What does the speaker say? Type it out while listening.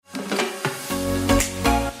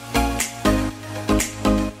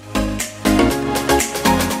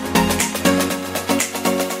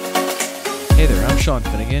Sean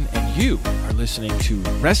Finnegan, and you are listening to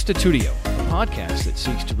Restitutio, a podcast that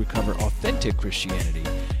seeks to recover authentic Christianity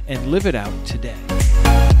and live it out today.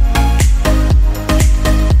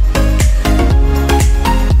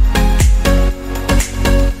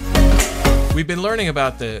 We've been learning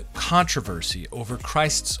about the controversy over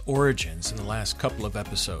Christ's origins in the last couple of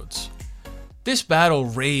episodes. This battle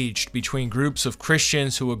raged between groups of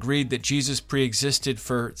Christians who agreed that Jesus pre-existed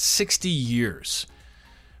for 60 years.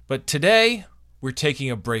 But today, we're taking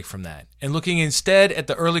a break from that and looking instead at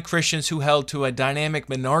the early Christians who held to a dynamic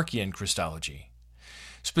monarchian Christology.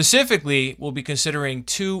 Specifically, we'll be considering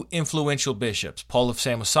two influential bishops, Paul of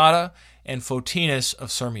Samosata and Photinus of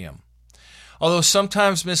Sirmium. Although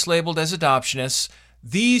sometimes mislabeled as adoptionists,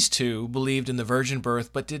 these two believed in the virgin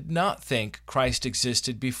birth but did not think Christ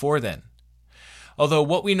existed before then. Although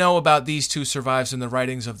what we know about these two survives in the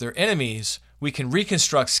writings of their enemies, we can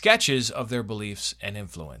reconstruct sketches of their beliefs and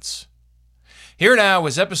influence. Here now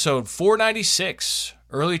is episode 496,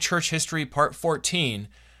 Early Church History Part 14,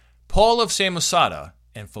 Paul of Samosata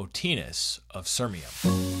and Photinus of Sirmium.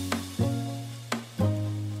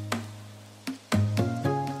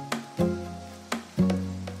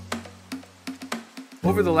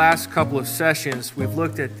 Over the last couple of sessions, we've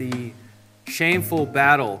looked at the shameful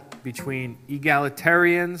battle between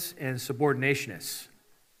egalitarians and subordinationists.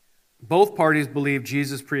 Both parties believed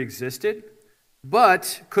Jesus pre-existed,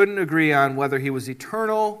 but couldn't agree on whether he was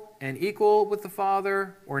eternal and equal with the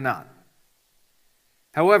Father or not.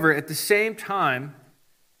 However, at the same time,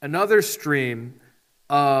 another stream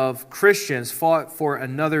of Christians fought for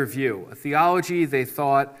another view, a theology they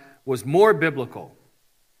thought was more biblical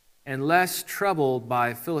and less troubled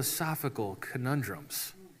by philosophical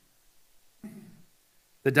conundrums.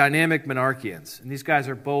 The dynamic monarchians. And these guys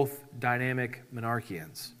are both dynamic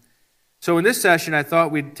monarchians. So in this session, I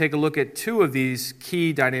thought we'd take a look at two of these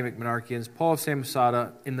key dynamic monarchians, Paul of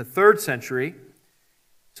Samosata in the 3rd century.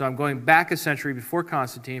 So I'm going back a century before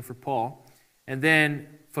Constantine for Paul, and then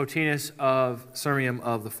Photinus of Sirmium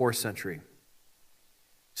of the 4th century.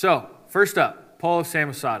 So, first up, Paul of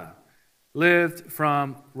Samosata lived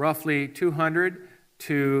from roughly 200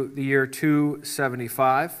 to the year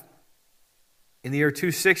 275. In the year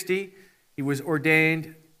 260, he was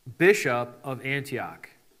ordained bishop of Antioch.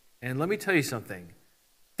 And let me tell you something,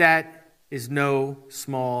 that is no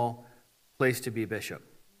small place to be bishop.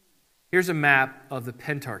 Here's a map of the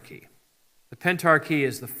Pentarchy. The Pentarchy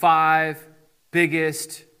is the 5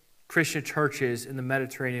 biggest Christian churches in the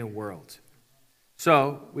Mediterranean world.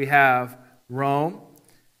 So we have Rome,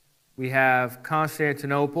 we have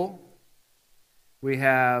Constantinople, we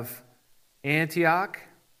have Antioch,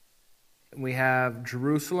 we have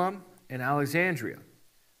Jerusalem and Alexandria.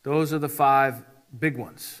 Those are the 5 big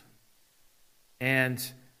ones. And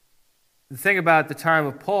the thing about the time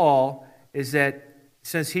of Paul is that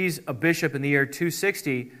since he's a bishop in the year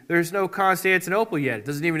 260, there's no Constantinople yet. It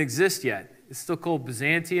doesn't even exist yet. It's still called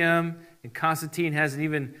Byzantium, and Constantine hasn't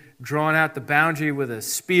even drawn out the boundary with a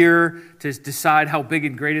spear to decide how big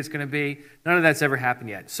and great it's going to be. None of that's ever happened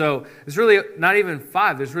yet. So there's really not even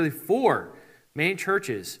 5. There's really 4 main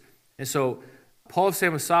churches. And so Paul of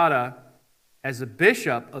Samosata, as a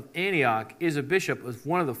bishop of Antioch, is a bishop of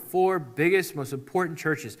one of the 4 biggest, most important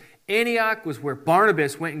churches. Antioch was where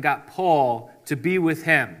Barnabas went and got Paul to be with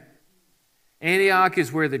him. Antioch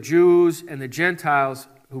is where the Jews and the Gentiles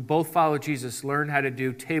who both follow Jesus learned how to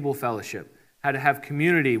do table fellowship, how to have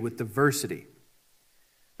community with diversity.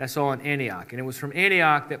 That's all in Antioch. And it was from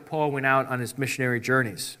Antioch that Paul went out on his missionary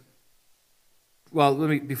journeys. Well,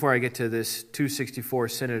 before I get to this 264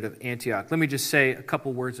 Synod of Antioch, let me just say a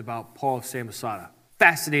couple words about Paul of Samosata.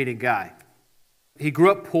 Fascinating guy. He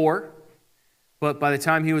grew up poor, but by the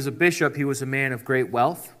time he was a bishop, he was a man of great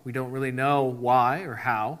wealth. We don't really know why or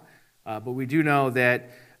how, but we do know that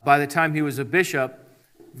by the time he was a bishop,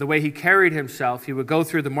 the way he carried himself, he would go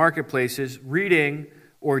through the marketplaces reading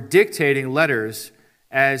or dictating letters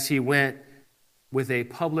as he went with a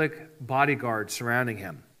public bodyguard surrounding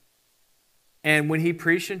him. And when he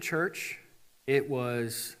preached in church, it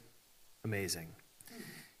was amazing.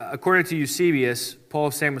 According to Eusebius, Paul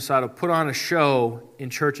of Samosata put on a show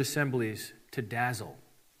in church assemblies to dazzle.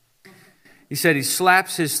 He said he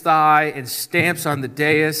slaps his thigh and stamps on the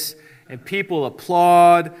dais, and people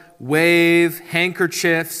applaud, wave,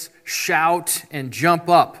 handkerchiefs, shout, and jump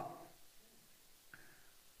up.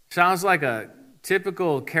 Sounds like a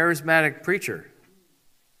typical charismatic preacher.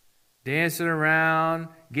 Dancing around,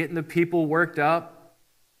 getting the people worked up.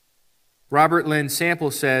 Robert Lynn Sample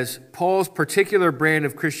says, Paul's particular brand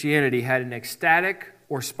of Christianity had an ecstatic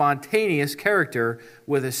or spontaneous character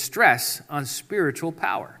with a stress on spiritual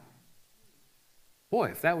power. Boy,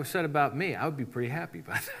 if that was said about me, I would be pretty happy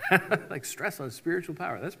about that. Like stress on spiritual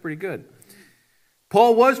power. That's pretty good.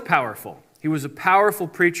 Paul was powerful. He was a powerful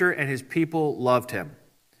preacher, and his people loved him.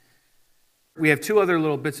 We have two other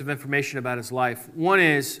little bits of information about his life. One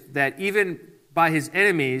is that even by his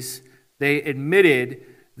enemies, they admitted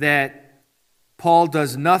that Paul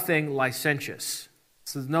does nothing licentious.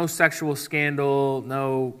 So there's no sexual scandal,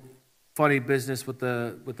 no funny business with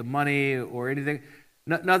the money or anything.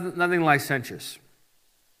 Nothing licentious.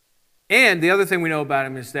 And the other thing we know about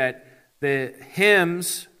him is that the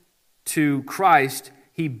hymns to Christ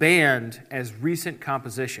he banned as recent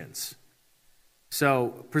compositions.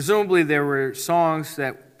 So presumably there were songs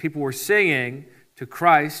that people were singing to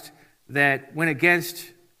Christ that went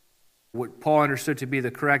against what Paul understood to be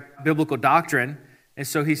the correct biblical doctrine. And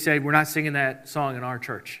so he said, we're not singing that song in our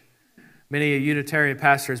church. Many a Unitarian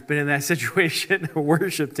pastor has been in that situation, a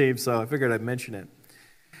worship team, so I figured I'd mention it.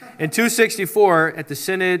 In 264, at the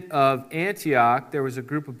Synod of Antioch, there was a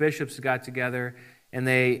group of bishops that got together, and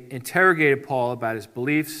they interrogated Paul about his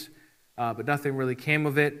beliefs, but nothing really came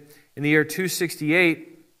of it. In the year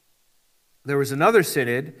 268, there was another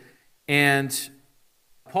synod, and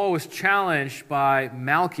Paul was challenged by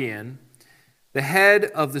Malchian, the head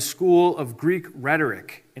of the school of Greek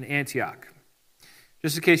rhetoric in Antioch.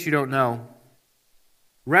 Just in case you don't know,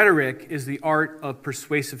 rhetoric is the art of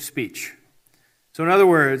persuasive speech. So in other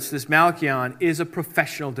words, this Malchian is a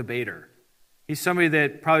professional debater. He's somebody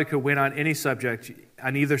that probably could win on any subject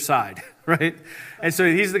on either side, right? And so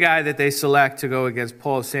he's the guy that they select to go against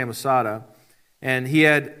Paul of Samosata. And he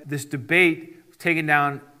had this debate taken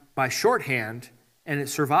down by shorthand, and it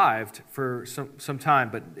survived for some time,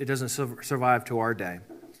 but it doesn't survive to our day.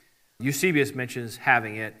 Eusebius mentions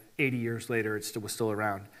having it. 80 years later, it was still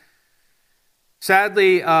around.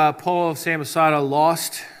 Sadly, Paul of Samosata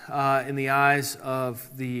lost in the eyes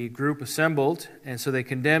of the group assembled, and so they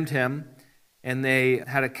condemned him, and they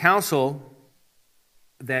had a council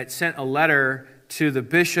that sent a letter to the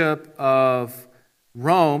bishop of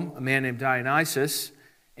Rome, a man named Dionysius,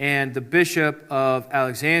 and the bishop of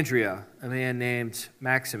Alexandria, a man named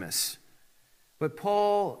Maximus. But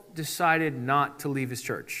Paul decided not to leave his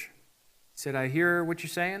church. He said, I hear what you're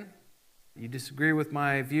saying. You disagree with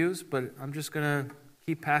my views, but I'm just going to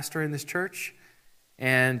keep pastoring this church.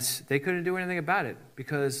 And they couldn't do anything about it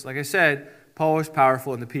because, like I said, Paul was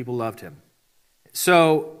powerful and the people loved him.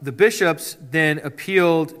 So the bishops then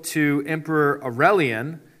appealed to Emperor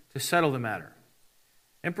Aurelian to settle the matter.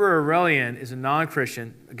 Emperor Aurelian is a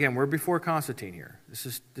non-Christian. Again, we're before Constantine here. This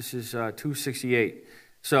is 268.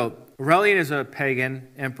 So Aurelian is a pagan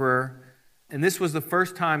emperor, and this was the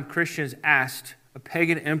first time Christians asked a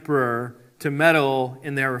pagan emperor to meddle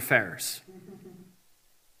in their affairs.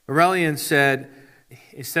 Aurelian said,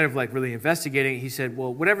 instead of really investigating, he said,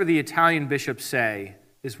 well, whatever the Italian bishops say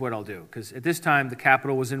is what I'll do. Because at this time, the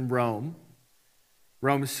capital was in Rome.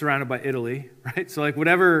 Rome is surrounded by Italy, right? So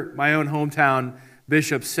whatever my own hometown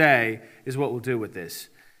bishops say is what we'll do with this.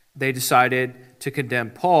 They decided to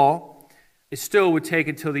condemn Paul. It still would take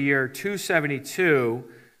until the year 272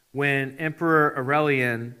 when Emperor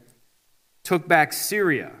Aurelian took back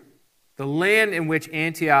Syria. The land in which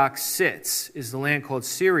Antioch sits is the land called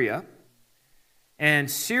Syria.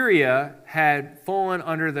 And Syria had fallen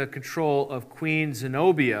under the control of Queen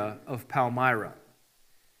Zenobia of Palmyra.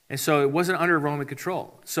 And so it wasn't under Roman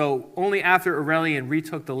control. So only after Aurelian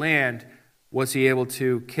retook the land was he able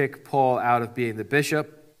to kick Paul out of being the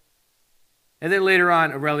bishop. And then later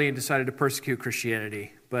on, Aurelian decided to persecute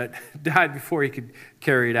Christianity, but died before he could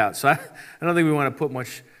carry it out. So I don't think we want to put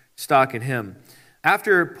much stock in him.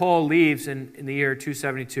 After Paul leaves in the year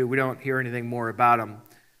 272, we don't hear anything more about him.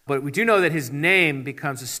 But we do know that his name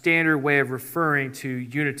becomes a standard way of referring to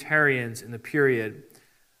Unitarians in the period.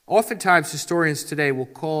 Oftentimes, historians today will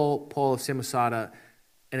call Paul of Samosata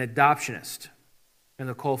an adoptionist, and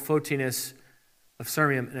they'll call Photinus of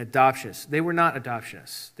Sirmium an adoptionist. They were not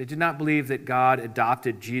adoptionists. They did not believe that God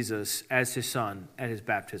adopted Jesus as his son at his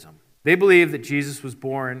baptism. They believed that Jesus was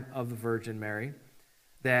born of the Virgin Mary,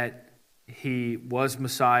 that he was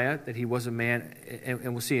Messiah, that he was a man,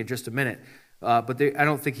 and we'll see in just a minute. But I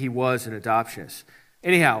don't think he was an adoptionist.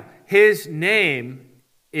 Anyhow, his name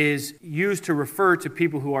is used to refer to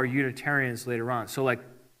people who are Unitarians later on. So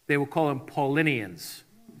they will call them Paulinians,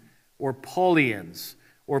 or Paulians,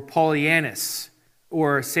 or Paulianists,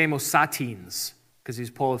 or Samosatines, because he's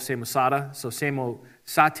Paul of Samosata. So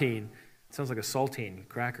Samosatine sounds like a saltine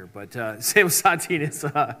cracker, but Samosatine is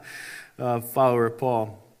a follower of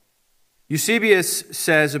Paul. Eusebius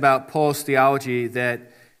says about Paul's theology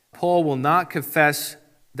that Paul will not confess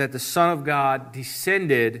that the Son of God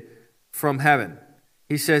descended from heaven.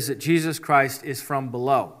 he says that Jesus Christ is from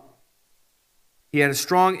below. He had a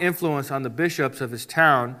strong influence on the bishops of his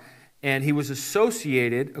town, and he was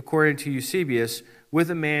associated, according to Eusebius,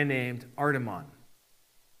 with a man named Artemon.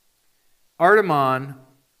 Artemon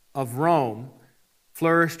of Rome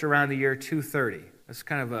flourished around the year 230. That's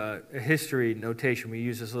kind of a history notation. We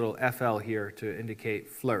use this little FL here to indicate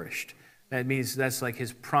flourished. That means that's like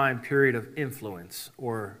his prime period of influence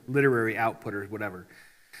or literary output or whatever.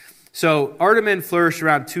 So Artemon flourished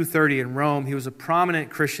around 230 in Rome. He was a prominent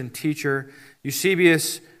Christian teacher.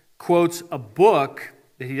 Eusebius quotes a book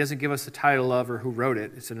that he doesn't give us the title of or who wrote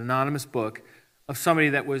it. It's an anonymous book of somebody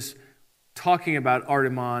that was talking about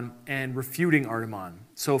Artemon and refuting Artemon.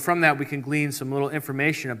 So from that we can glean some little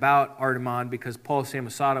information about Artemon because Paul of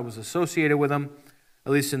Samosata was associated with him,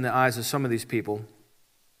 at least in the eyes of some of these people.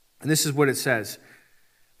 And this is what it says.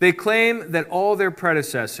 They claim that all their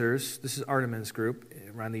predecessors, this is Artemon's group,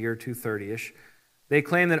 around the year 230-ish, they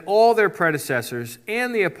claim that all their predecessors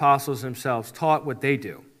and the apostles themselves taught what they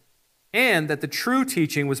do, and that the true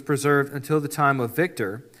teaching was preserved until the time of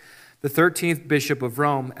Victor, the 13th bishop of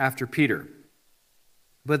Rome after Peter,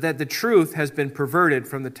 but that the truth has been perverted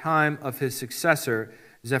from the time of his successor,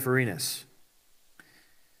 Zephyrinus.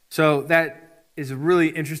 So that is a really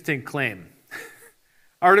interesting claim.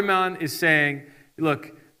 Artemon is saying,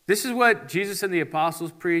 look, this is what Jesus and the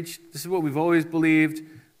apostles preached. This is what we've always believed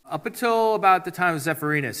up until about the time of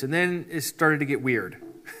Zephyrinus. And then it started to get weird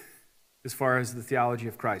as far as the theology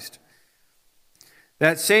of Christ.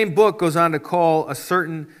 That same book goes on to call a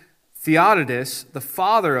certain Photinus the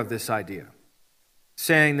father of this idea,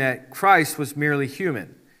 saying that Christ was merely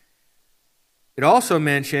human. It also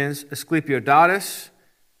mentions Asclepiodatus,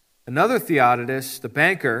 another Photinus, the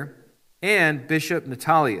banker, and Bishop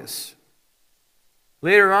Natalius.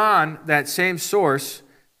 Later on, that same source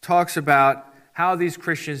talks about how these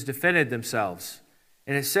Christians defended themselves.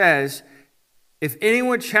 And it says, if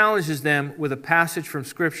anyone challenges them with a passage from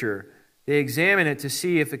Scripture, they examine it to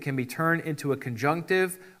see if it can be turned into a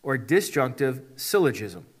conjunctive or disjunctive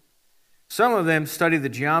syllogism. Some of them study the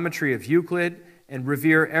geometry of Euclid and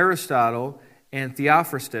revere Aristotle and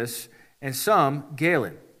Theophrastus, and some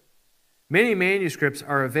Galen. Many manuscripts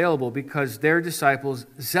are available because their disciples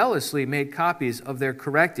zealously made copies of their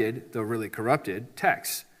corrected, though really corrupted,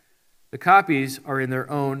 texts. The copies are in their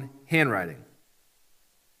own handwriting.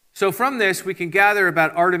 So from this, we can gather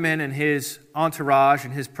about Artemon and his entourage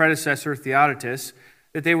and his predecessor, Theodotus,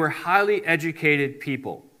 that they were highly educated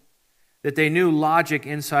people, that they knew logic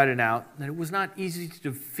inside and out, that it was not easy to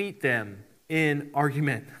defeat them in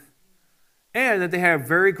argument, and that they had a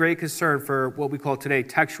very great concern for what we call today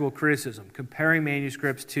textual criticism, comparing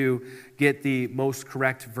manuscripts to get the most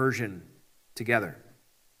correct version together.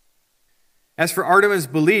 As for Artemon's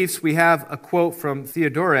beliefs, we have a quote from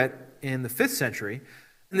Theodoret in the 5th century,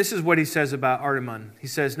 and this is what he says about Artemon. He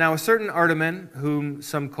says, now a certain Artemon, whom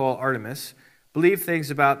some call Artemis, believed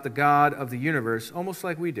things about the God of the universe almost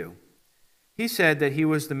like we do. He said that he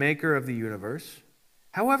was the maker of the universe.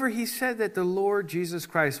 However, he said that the Lord Jesus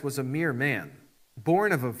Christ was a mere man,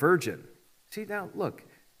 born of a virgin. See, now, look,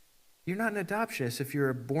 you're not an adoptionist if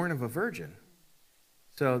you're born of a virgin.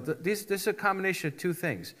 So this is a combination of two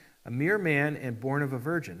things, a mere man and born of a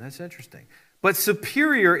virgin. That's interesting. But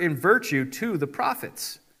superior in virtue to the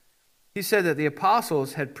prophets. He said that the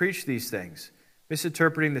apostles had preached these things,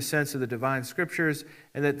 misinterpreting the sense of the divine scriptures,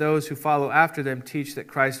 and that those who follow after them teach that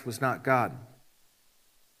Christ was not God.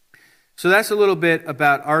 So that's a little bit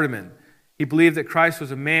about Artemon. He believed that Christ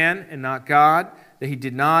was a man and not God, that he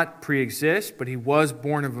did not pre-exist, but he was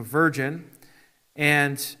born of a virgin.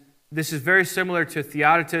 And this is very similar to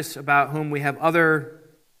Theodotus, about whom we have other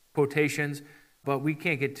quotations, but we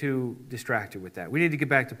can't get too distracted with that. We need to get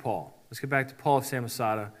back to Paul. Let's get back to Paul of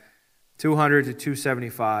Samosata, 200 to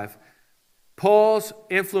 275. Paul's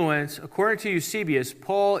influence, according to Eusebius,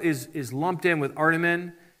 Paul is lumped in with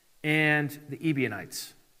Artemon and the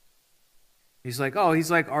Ebionites. He's like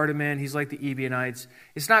Artemon, he's like the Ebionites.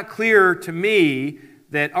 It's not clear to me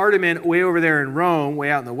that Artemon, way over there in Rome,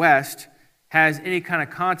 way out in the west, has any kind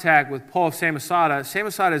of contact with Paul of Samosata.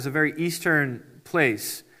 Samosata is a very eastern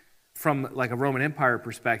place from like a Roman Empire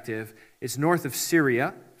perspective. It's north of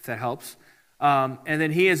Syria, if that helps. And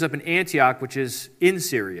then he ends up in Antioch, which is in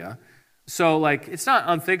Syria. So like it's not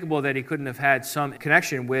unthinkable that he couldn't have had some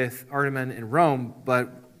connection with Artemon in Rome,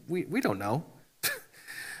 but we don't know.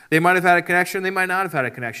 They might have had a connection, they might not have had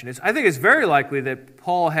a connection. I think it's very likely that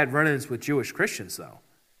Paul had run-ins with Jewish Christians, though,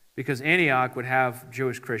 because Antioch would have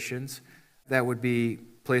Jewish Christians. That would be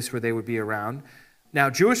a place where they would be around. Now,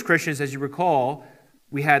 Jewish Christians, as you recall,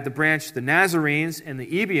 we had the branch, the Nazarenes and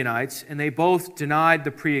the Ebionites, and they both denied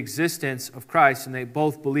the pre-existence of Christ, and they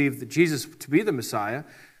both believed that Jesus to be the Messiah,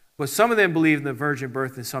 but some of them believed in the virgin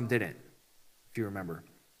birth and some didn't, if you remember.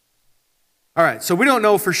 All right, so we don't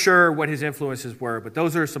know for sure what his influences were, but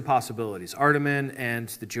those are some possibilities, Artemin and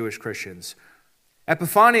the Jewish Christians.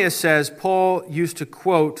 Epiphanius says Paul used to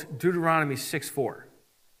quote Deuteronomy 6:4.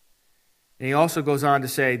 And he also goes on to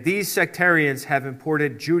say, these sectarians have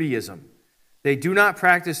imported Judaism. They do not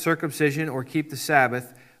practice circumcision or keep the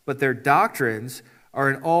Sabbath, but their doctrines are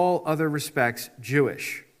in all other respects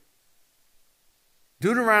Jewish.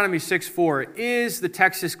 Deuteronomy 6:4 is the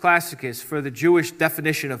Textus Classicus for the Jewish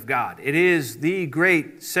definition of God. It is the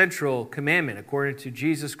great central commandment, according to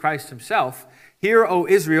Jesus Christ himself. Hear, O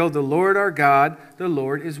Israel, the Lord our God, the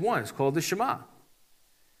Lord is one. It's called the Shema.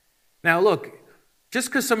 Now look, just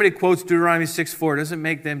because somebody quotes Deuteronomy 6:4 doesn't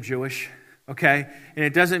make them Jewish, okay? And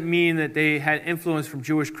it doesn't mean that they had influence from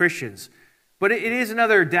Jewish Christians. But it is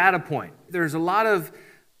another data point. There's a lot of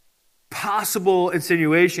possible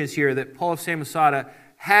insinuations here that Paul of Samosata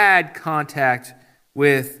had contact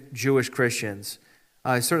with Jewish Christians.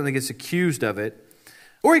 He certainly gets accused of it.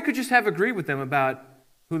 Or he could just have agreed with them about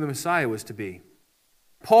who the Messiah was to be.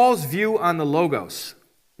 Paul's view on the Logos.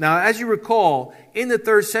 Now, as you recall, in the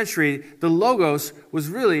 3rd century, the Logos was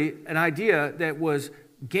really an idea that was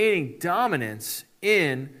gaining dominance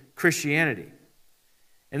in Christianity.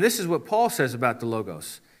 And this is what Paul says about the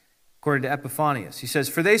Logos, according to Epiphanius. He says,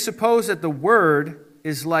 for they suppose that the word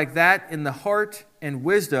is like that in the heart, and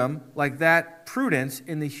wisdom like that prudence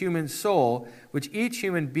in the human soul, which each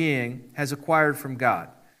human being has acquired from God.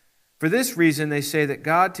 For this reason, they say that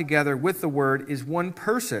God together with the word is one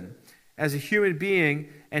person, as a human being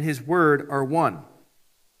and his word are one.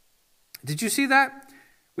 Did you see that?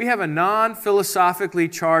 We have a non-philosophically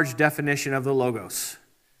charged definition of the Logos.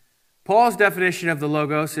 Paul's definition of the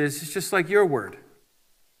Logos is it's just like your word.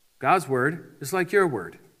 God's word is like your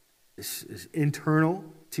word. This is internal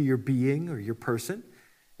to your being or your person,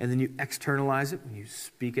 and then you externalize it when you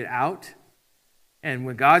speak it out. And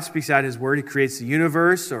when God speaks out his word, he creates the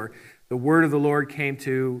universe, or the word of the Lord came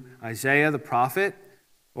to Isaiah the prophet,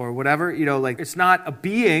 or whatever. It's not a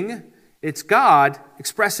being, it's God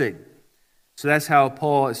expressing. So that's how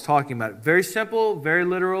Paul is talking about it. Very simple, very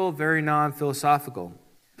literal, very non-philosophical.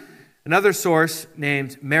 Another source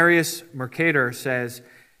named Marius Mercator says,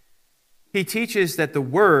 he teaches that the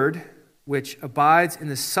word, which abides in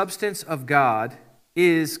the substance of God,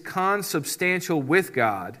 is consubstantial with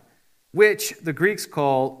God, which the Greeks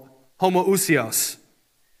call homoousios.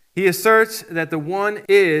 He asserts that the one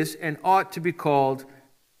is and ought to be called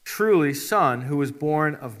truly Son, who was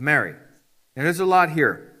born of Mary. And there's a lot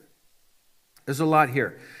here.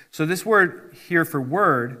 So this word here for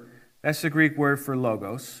word, that's the Greek word for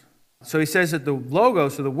logos. So he says that the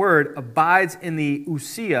logos, or the word, abides in the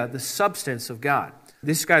ousia, the substance of God.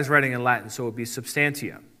 This guy's writing in Latin, so it would be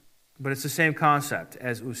substantia. But it's the same concept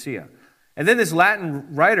as ousia. And then this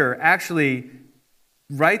Latin writer actually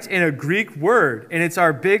writes in a Greek word, and it's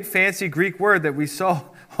our big fancy Greek word that we saw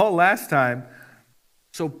all last time.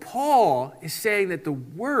 So Paul is saying that the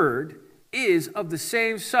word is of the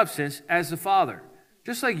same substance as the Father,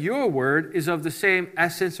 just like your word is of the same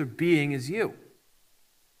essence or being as you.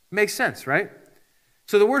 Makes sense, right?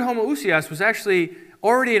 So the word homoousios was actually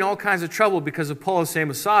already in all kinds of trouble because of Paul of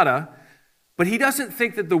Samosata, but he doesn't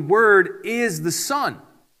think that the word is the Son.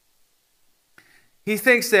 He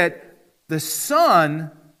thinks that the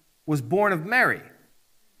Son was born of Mary.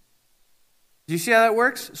 Do you see how that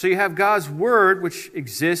works? So you have God's word, which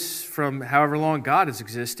exists from however long God has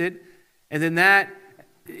existed, and then that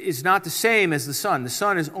is not the same as the Son. The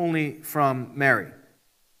Son is only from Mary.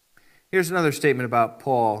 Here's another statement about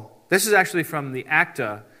Paul. This is actually from the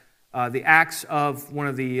Acta, the Acts of one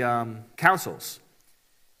of the councils.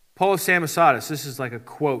 Paul of Samosata, this is like a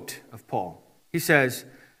quote of Paul. He says,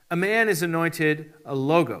 a man is anointed, a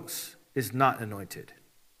logos is not anointed.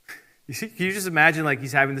 You see, can you just imagine like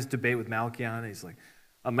he's having this debate with Malchion, and he's like,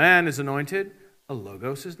 a man is anointed, a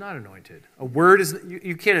logos is not anointed. A word is,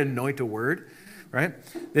 you can't anoint a word, right?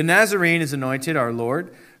 The Nazarene is anointed, our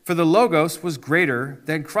Lord, for the Logos was greater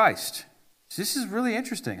than Christ. So this is really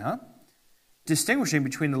interesting, huh? Distinguishing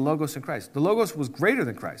between the Logos and Christ. The Logos was greater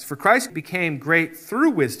than Christ, for Christ became great through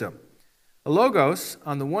wisdom. The Logos,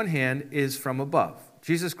 on the one hand, is from above.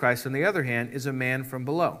 Jesus Christ, on the other hand, is a man from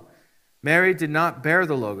below. Mary did not bear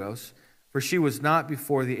the Logos, for she was not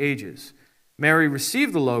before the ages. Mary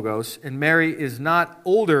received the Logos, and Mary is not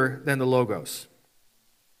older than the Logos.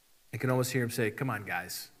 I can almost hear him say, come on,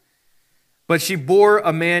 guys. But she bore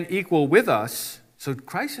a man equal with us. So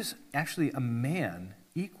Christ is actually a man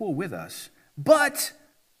equal with us, but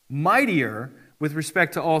mightier with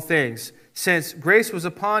respect to all things, since grace was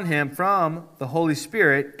upon him from the Holy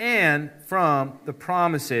Spirit and from the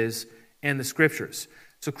promises and the Scriptures.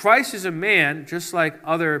 So Christ is a man, just like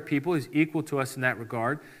other people. He's equal to us in that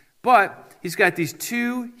regard. But he's got these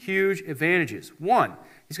two huge advantages. One,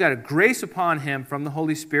 he's got a grace upon him from the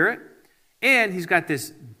Holy Spirit, and he's got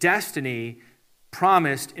this destiny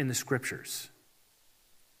promised in the Scriptures.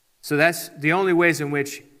 So that's the only ways in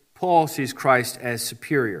which Paul sees Christ as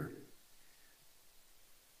superior.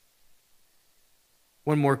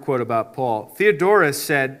 One more quote about Paul.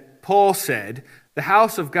 Paul said, the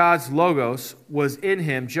house of God's Logos was in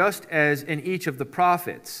him just as in each of the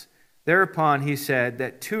prophets. Thereupon he said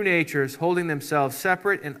that two natures holding themselves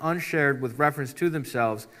separate and unshared with reference to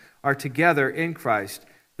themselves are together in Christ,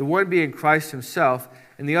 the one being Christ himself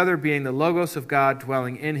and the other being the Logos of God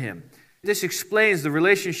dwelling in him. This explains the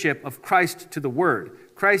relationship of Christ to the Word.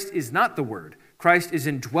 Christ is not the Word. Christ is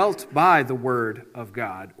indwelt by the Word of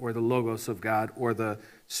God, or the Logos of God, or the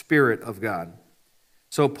Spirit of God.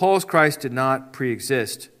 So Paul's Christ did not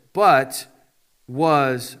pre-exist, but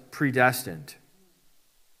was predestined.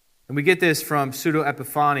 And we get this from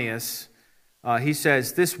Pseudo-Epiphanius. He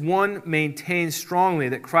says, this one maintains strongly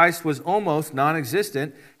that Christ was almost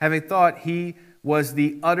non-existent, having thought he was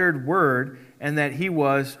the uttered Word, and that he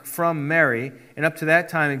was from Mary, and up to that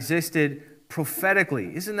time existed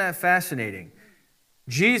prophetically. Isn't that fascinating?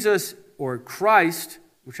 Jesus, or Christ,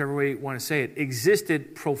 whichever way you want to say it,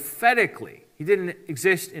 existed prophetically. He didn't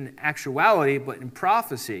exist in actuality, but in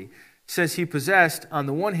prophecy, since he possessed, on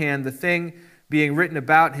the one hand, the thing being written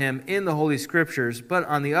about him in the Holy Scriptures, but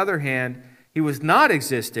on the other hand, he was not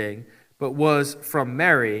existing, but was from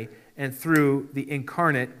Mary and through the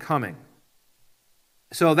incarnate coming.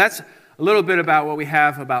 So that's a little bit about what we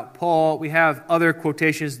have about Paul. We have other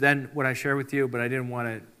quotations than what I share with you, but I didn't want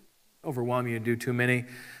to overwhelm you and do too many.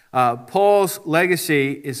 Paul's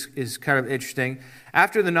legacy is kind of interesting.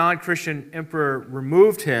 After the non-Christian emperor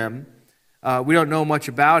removed him, we don't know much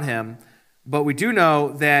about him, but we do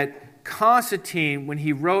know that Constantine, when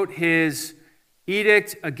he wrote his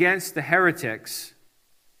edict against the heretics,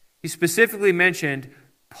 he specifically mentioned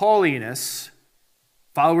Photinus,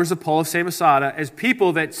 followers of Paul of Samosata, as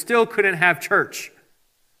people that still couldn't have church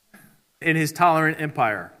in his tolerant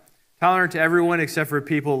empire. Tolerant to everyone except for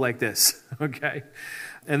people like this, okay?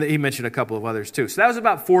 And he mentioned a couple of others too. So that was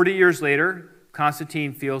about 40 years later.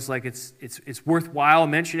 Constantine feels like it's worthwhile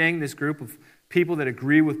mentioning this group of people that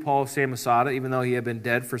agree with Paul of Samosata, even though he had been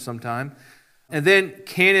dead for some time. And then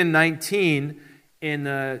Canon 19 in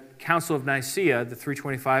the Council of Nicaea, the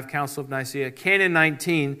 325 Council of Nicaea, Canon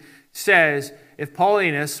 19 says if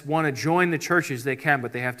Paulinus want to join the churches, they can,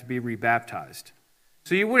 but they have to be rebaptized.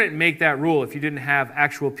 So you wouldn't make that rule if you didn't have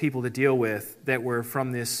actual people to deal with that were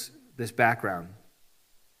from this background.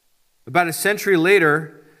 About a century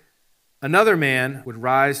later, another man would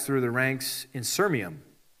rise through the ranks in Sirmium,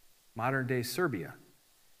 modern-day Serbia.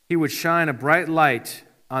 He would shine a bright light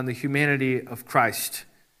on the humanity of Christ.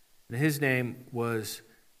 And his name was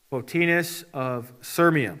Photinus of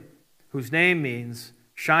Sirmium, whose name means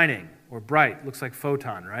shining or bright. Looks like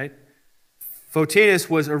photon, right? Photinus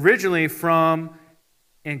was originally from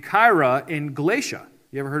Ancyra in Galatia.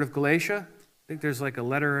 You ever heard of Galatia? I think there's like a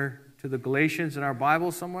letter to the Galatians in our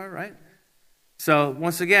Bible somewhere, right? So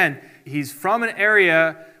once again, he's from an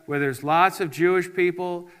area where there's lots of Jewish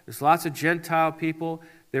people, there's lots of Gentile people.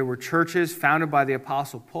 There were churches founded by the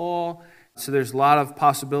Apostle Paul. So there's a lot of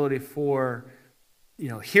possibility for,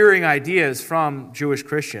 hearing ideas from Jewish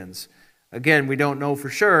Christians. Again, we don't know for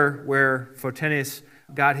sure where Photinus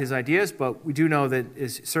got his ideas, but we do know that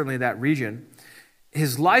it's certainly that region.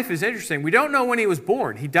 His life is interesting. We don't know when he was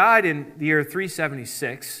born. He died in the year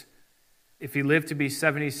 376. If he lived to be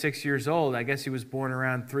 76 years old, I guess he was born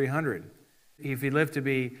around 300. If he lived to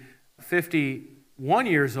be 51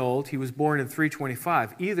 years old, he was born in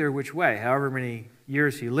 325. Either which way, however many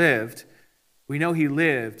years he lived, we know he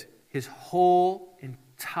lived his whole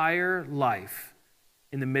entire life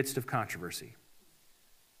in the midst of controversy.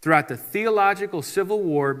 Throughout the theological civil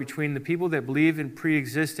war between the people that believe in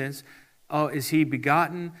pre-existence, is he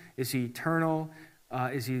begotten? Is he eternal?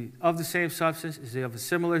 Is he of the same substance? Is he of a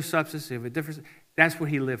similar substance? Is he of a different? That's what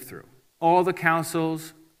he lived through. All the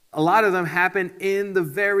councils, a lot of them happened in the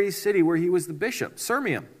very city where he was the bishop,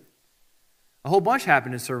 Sirmium. A whole bunch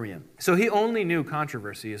happened in Sirmium. So he only knew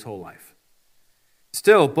controversy his whole life.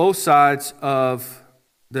 Still, both sides of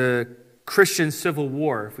the Christian civil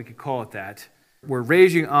war, if we could call it that, were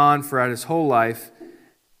raging on throughout his whole life,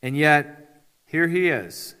 and yet here he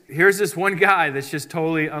is. Here's this one guy that's just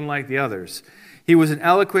totally unlike the others. He was an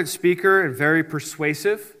eloquent speaker and very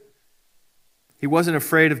persuasive. He wasn't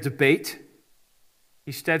afraid of debate.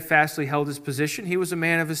 He steadfastly held his position. He was a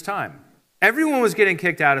man of his time. Everyone was getting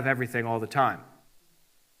kicked out of everything all the time.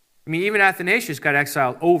 I mean, even Athanasius got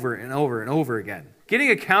exiled over and over and over again. Getting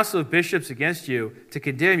a council of bishops against you to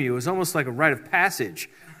condemn you is almost like a rite of passage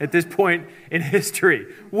at this point in history.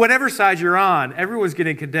 Whatever side you're on, everyone's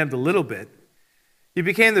getting condemned a little bit. He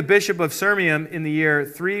became the bishop of Sirmium in the year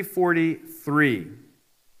 343.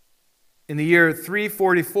 In the year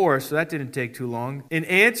 344, so that didn't take too long, in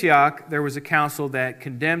Antioch, there was a council that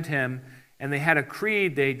condemned him, and they had a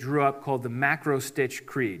creed they drew up called the Macro-Stitch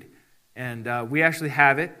Creed. And we actually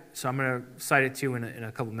have it, so I'm going to cite it to you in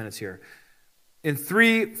a couple minutes here. In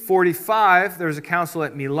 345, there was a council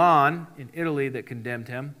at Milan in Italy that condemned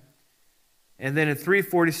him. And then in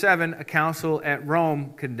 347, a council at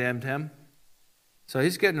Rome condemned him. So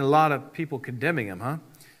he's getting a lot of people condemning him, huh?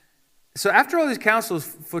 So after all these councils,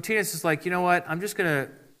 Photinus is like, you know what? I'm just going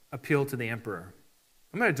to appeal to the emperor.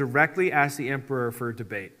 I'm going to directly ask the emperor for a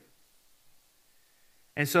debate.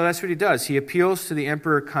 And so that's what he does. He appeals to the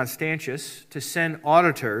Emperor Constantius to send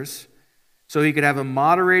auditors so he could have a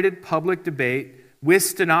moderated public debate with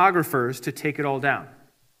stenographers to take it all down.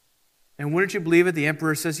 And wouldn't you believe it? The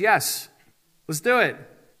emperor says, yes, let's do it.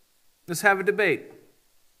 Let's have a debate.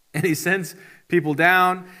 And he sends people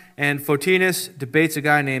down, and Photinus debates a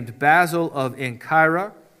guy named Basil of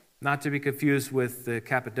Ancyra, not to be confused with the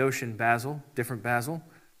Cappadocian Basil, different Basil.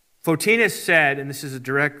 Photinus said, and this is a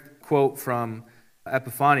direct quote from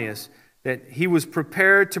Epiphanius, that he was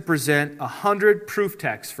prepared to present 100 proof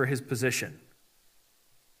texts for his position.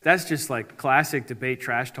 That's just like classic debate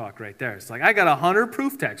trash talk right there. It's like, I got 100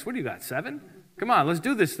 proof texts. What do you got, 7? Come on, let's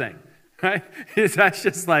do this thing. Right? That's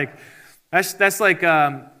just like, that's like,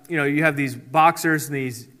 you have these boxers and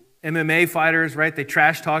these MMA fighters, right? They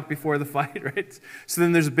trash talk before the fight, right? So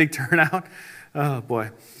then there's a big turnout. Oh,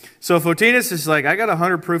 boy. So Photinus is like, I got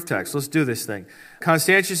 100 proof texts. Let's do this thing.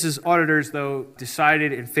 Constantius' auditors, though,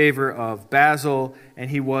 decided in favor of Basil, and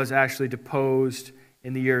he was actually deposed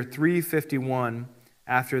in the year 351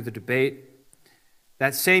 after the debate.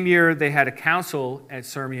 That same year, they had a council at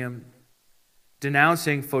Sirmium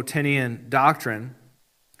denouncing Photinian doctrine.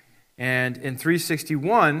 And in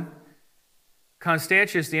 361,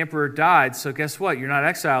 Constantius, the emperor, died. So guess what? You're not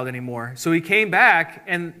exiled anymore. So he came back,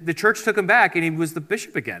 and the church took him back, and he was the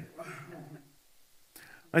bishop again.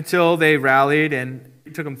 Until they rallied, and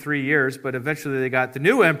it took them 3 years, but eventually they got the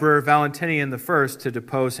new emperor, Valentinian I, to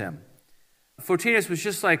depose him. Photinus was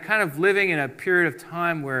just like kind of living in a period of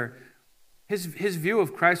time where his view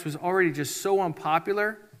of Christ was already just so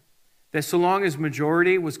unpopular that so long as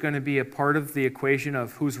majority was going to be a part of the equation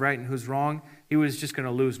of who's right and who's wrong, he was just going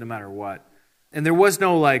to lose no matter what. And there was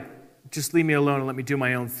no like, just leave me alone and let me do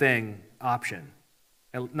my own thing option.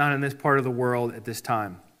 Not in this part of the world at this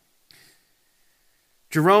time.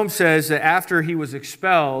 Jerome says that after he was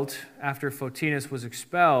expelled, after Photinus was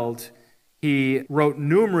expelled, he wrote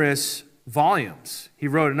numerous volumes. He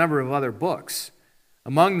wrote a number of other books.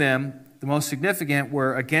 Among them, the most significant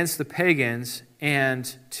were Against the Pagans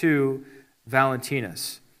and To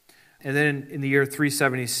Valentinus. And then in the year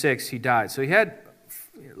 376, he died. So he had,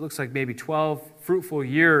 it looks like maybe 12 fruitful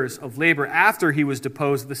years of labor after he was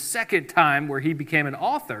deposed the second time where he became an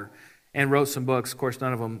author and wrote some books. Of course,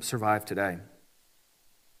 none of them survive today.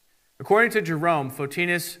 According to Jerome,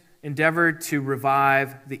 Photinus endeavored to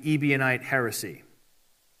revive the Ebionite heresy.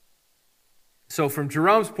 So from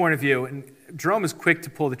Jerome's point of view, and Jerome is quick to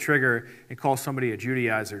pull the trigger and call somebody a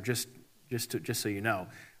Judaizer, just so you know.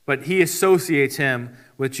 But he associates him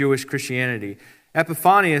with Jewish Christianity.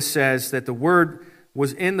 Epiphanius says that the Word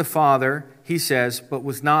was in the Father, he says, but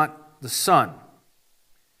was not the Son.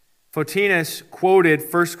 Photinus quoted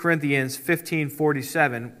 1 Corinthians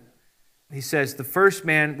 15:47. He says, the first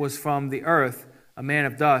man was from the earth, a man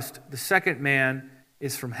of dust. The second man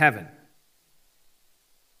is from heaven.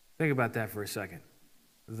 Think about that for a second.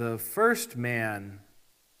 The first man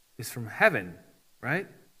is from heaven, right?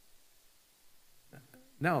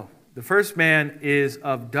 No, the first man is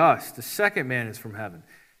of dust. The second man is from heaven.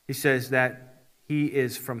 He says that he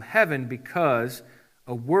is from heaven because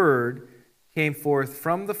a word came forth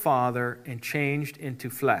from the Father and changed into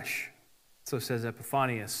flesh. So says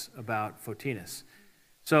Epiphanius about Photinus.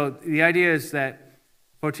 So the idea is that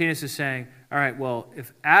Photinus is saying, all right, well,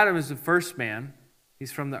 if Adam is the first man,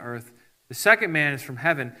 he's from the earth, the second man is from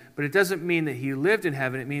heaven, but it doesn't mean that he lived in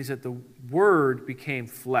heaven. It means that the Word became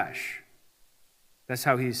flesh. That's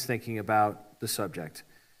how he's thinking about the subject.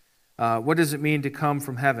 What does it mean to come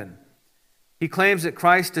from heaven? He claims that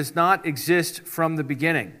Christ does not exist from the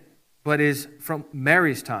beginning, but is from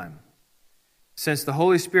Mary's time. Since the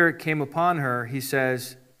Holy Spirit came upon her, he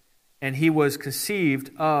says, and he was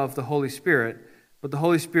conceived of the Holy Spirit, but the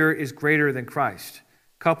Holy Spirit is greater than Christ.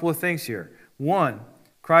 A couple of things here. One,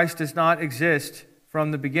 Christ does not exist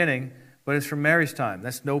from the beginning, but is from Mary's time.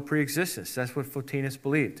 That's no pre-existence. That's what Photinus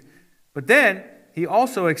believed. But then he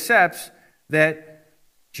also accepts that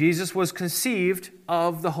Jesus was conceived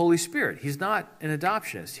of the Holy Spirit. He's not an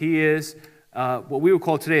adoptionist. He is what we would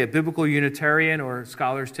call today a biblical Unitarian, or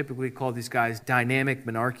scholars typically call these guys dynamic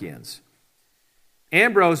monarchians.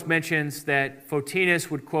 Ambrose mentions that Photinus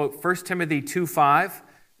would quote 1 Timothy 2:5.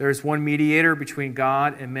 There is one mediator between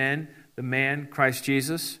God and men, the man, Christ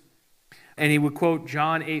Jesus. And he would quote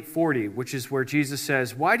John 8:40, which is where Jesus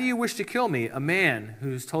says, "Why do you wish to kill me, a man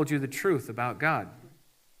who's told you the truth about God?"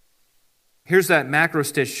 Here's that macro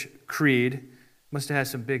stitch creed. Must have had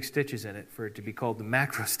some big stitches in it for it to be called the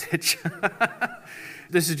macro stitch.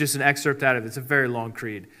 This is just an excerpt out of it. It's a very long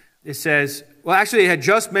creed. It says, well, actually, it had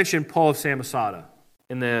just mentioned Paul of Samosata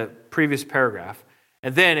in the previous paragraph.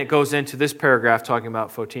 And then it goes into this paragraph talking about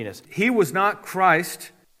Photinus. He was not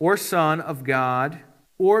Christ or Son of God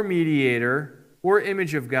or mediator or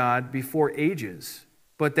image of God before ages,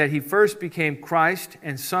 but that he first became Christ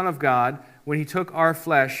and Son of God when he took our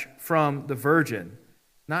flesh from the Virgin,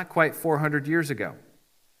 not quite 400 years ago.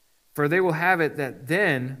 For they will have it that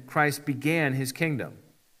then Christ began his kingdom,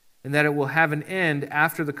 and that it will have an end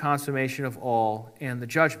after the consummation of all and the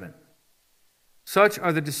judgment. Such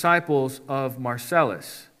are the disciples of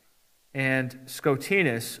Marcellus and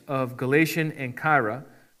Scotinus of Galatian and Caira,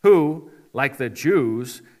 who, like the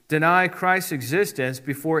Jews, deny Christ's existence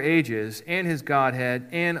before ages and his Godhead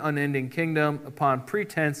and unending kingdom upon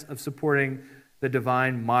pretense of supporting the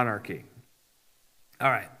divine monarchy. All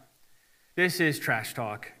right, this is trash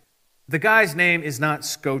talk. The guy's name is not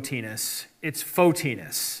Scotinus, it's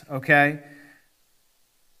Photinus, okay?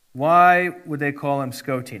 Why would they call him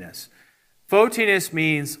Scotinus? Photinus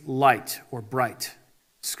means light or bright.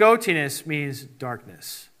 Scotinus means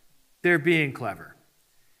darkness. They're being clever.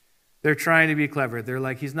 They're trying to be clever. They're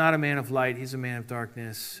like, he's not a man of light, he's a man of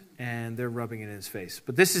darkness, and they're rubbing it in his face.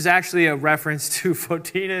 But this is actually a reference to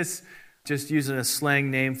Photinus, just using a slang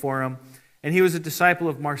name for him. And he was a disciple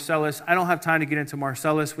of Marcellus. I don't have time to get into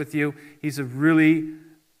Marcellus with you. He's a really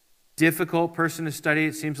difficult person to study.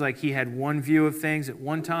 It seems like he had one view of things at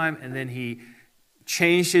one time, and then he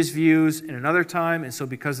changed his views in another time. And so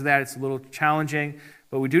because of that, it's a little challenging.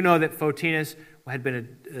 But we do know that Photinus had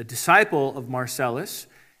been a disciple of Marcellus,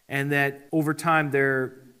 and that over time,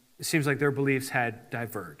 it seems like their beliefs had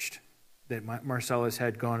diverged, that Marcellus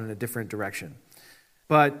had gone in a different direction.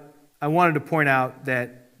 But I wanted to point out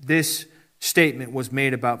that this statement was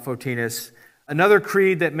made about Photinus. Another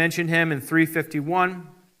creed that mentioned him in 351,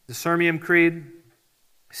 the Sirmium Creed,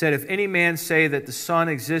 said, if any man say that the Son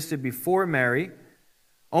existed before Mary,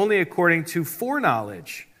 only according to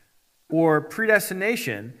foreknowledge or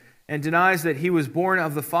predestination, and denies that he was born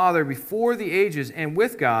of the Father before the ages and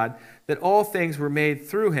with God, that all things were made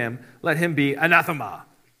through him, let him be anathema.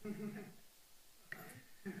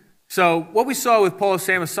 So what we saw with Paul of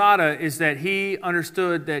Samosata is that he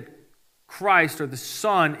understood that Christ, or the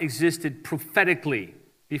Son, existed prophetically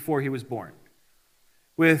before he was born.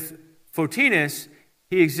 With Photinus,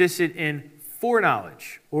 he existed in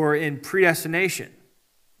foreknowledge or in predestination.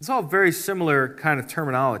 It's all very similar kind of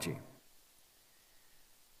terminology.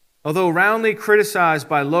 Although roundly criticized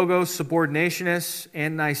by Logos subordinationists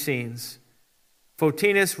and Nicenes,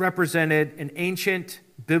 Photinus represented an ancient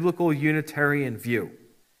biblical Unitarian view,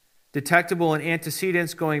 detectable in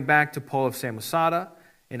antecedents going back to Paul of Samosata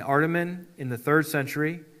and Arteman in the 3rd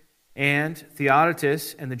century, and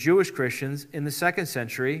Theodotus and the Jewish Christians in the 2nd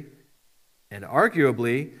century, and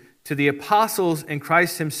arguably to the apostles and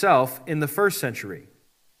Christ himself in the 1st century.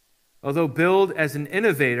 Although billed as an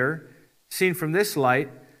innovator, seen from this light,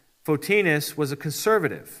 Photinus was a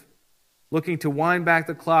conservative, looking to wind back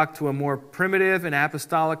the clock to a more primitive and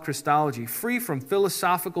apostolic Christology, free from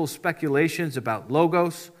philosophical speculations about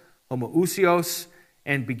logos, homoousios,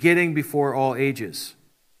 and begetting before all ages.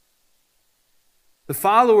 The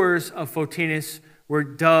followers of Photinus were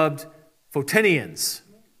dubbed Photinians.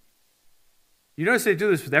 You notice they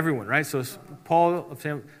do this with everyone, right? So it's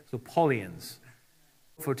Paulians.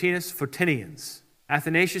 Photinus, Photinians.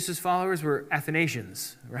 Athanasius' followers were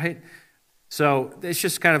Athanasians, right? So it's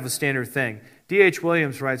just kind of a standard thing. D.H.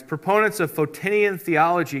 Williams writes, proponents of Photinian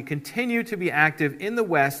theology continue to be active in the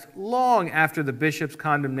West long after the bishop's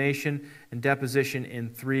condemnation and deposition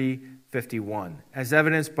in 351, as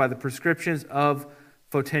evidenced by the prescriptions of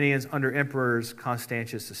Photinians under emperors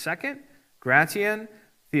Constantius II, Gratian,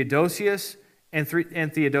 Theodosius, and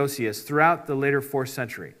Theodosius throughout the later 4th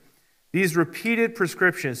century. These repeated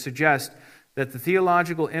prescriptions suggest that the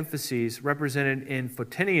theological emphases represented in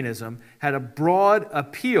Photinianism had a broad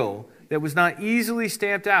appeal that was not easily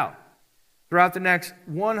stamped out. Throughout the next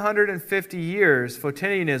 150 years,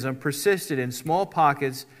 Photinianism persisted in small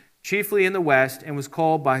pockets, chiefly in the West, and was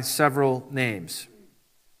called by several names.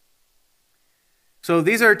 So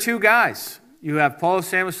these are two guys. You have Paul of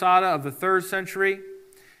Samosata of the 3rd century,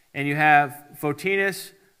 and you have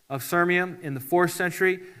Photinus of Sirmium in the 4th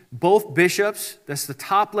century. Both bishops, that's the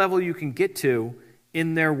top level you can get to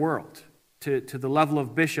in their world, to the level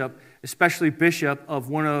of bishop, especially bishop of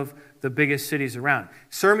one of the biggest cities around.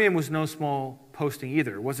 Sirmium was no small posting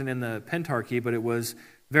either. It wasn't in the Pentarchy, but it was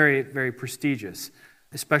very, very prestigious,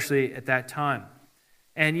 especially at that time.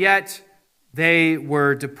 And yet, they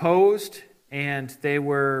were deposed and they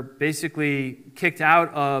were basically kicked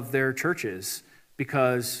out of their churches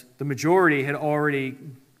because the majority had already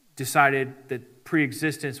decided that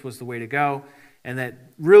pre-existence was the way to go, and that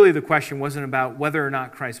really the question wasn't about whether or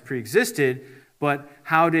not Christ pre-existed, but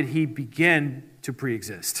how did he begin to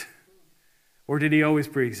pre-exist? Or did he always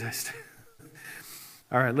pre-exist?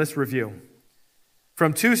 All right, let's review.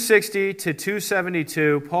 From 260 to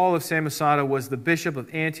 272, Paul of Samosata was the bishop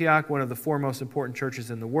of Antioch, one of the 4 most important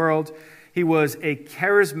churches in the world. He was a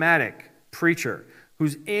charismatic preacher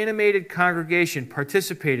whose animated congregation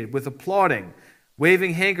participated with applauding,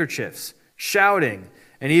 waving handkerchiefs, shouting,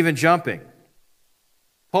 and even jumping.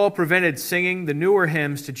 Paul prevented singing the newer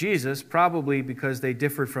hymns to Jesus, probably because they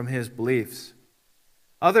differed from his beliefs.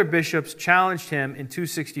 Other bishops challenged him in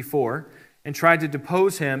 264 and tried to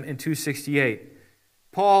depose him in 268.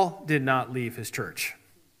 Paul did not leave his church.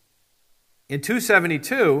 In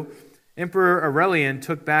 272, Emperor Aurelian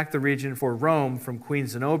took back the region for Rome from Queen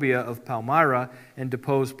Zenobia of Palmyra and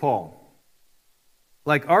deposed Paul.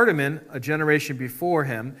 Like Arteman, a generation before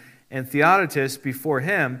him, and Theodotus before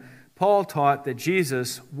him, Paul taught that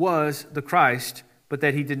Jesus was the Christ, but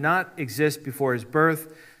that he did not exist before his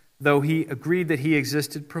birth, though he agreed that he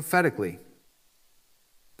existed prophetically.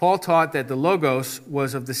 Paul taught that the Logos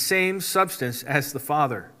was of the same substance as the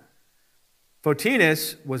Father.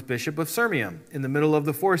 Photinus was bishop of Sirmium in the middle of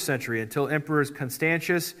the 4th century until emperors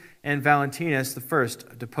Constantius and Valentinus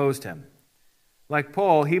I deposed him. Like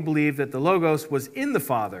Paul, he believed that the Logos was in the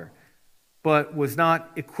Father, but was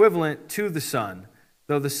not equivalent to the Son,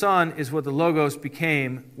 though the Son is what the Logos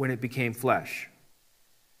became when it became flesh.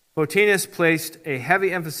 Photinus placed a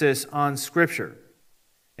heavy emphasis on Scripture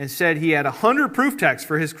and said he had 100 proof texts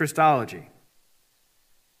for his Christology.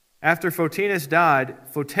 After Photinus died,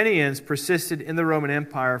 Photinians persisted in the Roman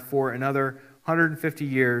Empire for another 150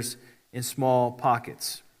 years in small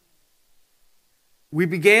pockets. We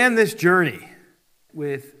began this journey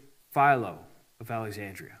with Philo of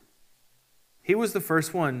Alexandria. He was the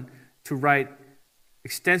first one to write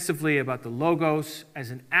extensively about the Logos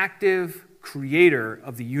as an active creator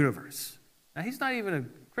of the universe. Now, he's not even a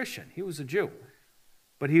Christian. He was a Jew.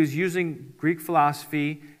 But he was using Greek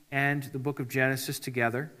philosophy and the book of Genesis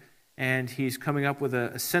together, and he's coming up with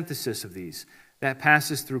a synthesis of these that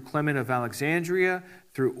passes through Clement of Alexandria,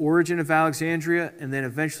 through Origen of Alexandria, and then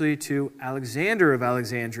eventually to Alexander of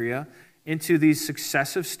Alexandria, into these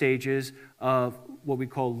successive stages of what we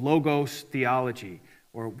call Logos theology,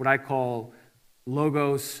 or what I call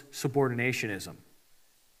Logos subordinationism.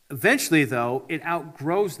 Eventually, though, it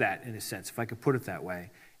outgrows that, in a sense, if I could put it that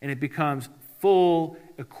way, and it becomes full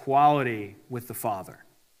equality with the Father,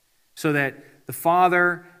 so that the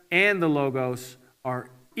Father and the Logos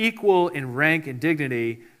are equal in rank and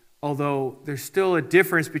dignity, although there's still a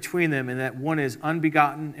difference between them in that one is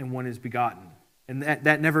unbegotten and one is begotten. And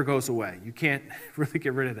that never goes away. You can't really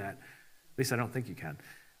get rid of that. At least I don't think you can.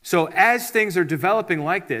 So as things are developing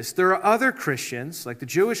like this, there are other Christians, like the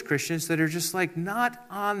Jewish Christians, that are just like not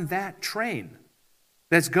on that train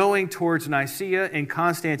that's going towards Nicaea and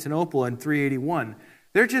Constantinople in 381.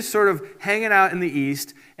 They're just sort of hanging out in the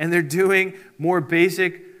East, and they're doing more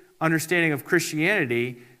basic understanding of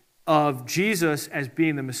Christianity, of Jesus as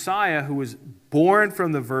being the Messiah who was born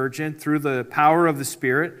from the Virgin through the power of the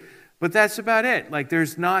Spirit. But that's about it. Like,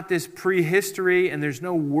 there's not this prehistory, and there's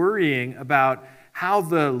no worrying about how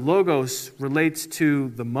the Logos relates to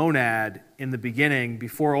the monad in the beginning,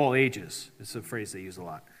 before all ages. It's a phrase they use a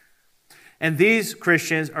lot. And these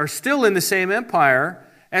Christians are still in the same empire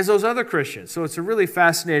as those other Christians. So it's a really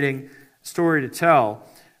fascinating story to tell,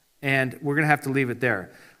 and we're going to have to leave it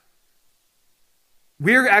there.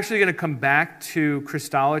 We're actually going to come back to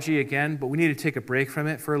Christology again, but we need to take a break from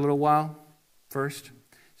it for a little while first.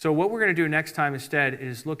 So what we're going to do next time instead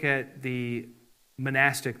is look at the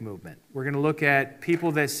monastic movement. We're going to look at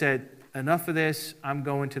people that said, enough of this, I'm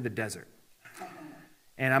going to the desert.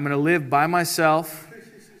 And I'm going to live by myself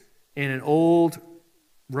in an old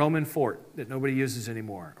Roman fort that nobody uses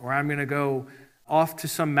anymore. Or I'm going to go off to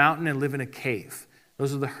some mountain and live in a cave.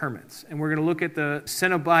 Those are the hermits. And we're going to look at the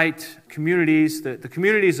Cenobite communities, the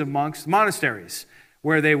communities of monks, monasteries,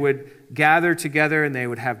 where they would gather together and they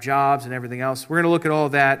would have jobs and everything else. We're going to look at all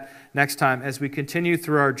of that next time as we continue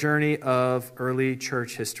through our journey of early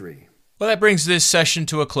church history. Well, that brings this session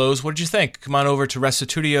to a close. What did you think? Come on over to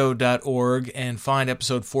restitutio.org and find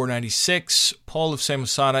episode 496, Paul of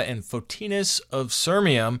Samosata and Photinus of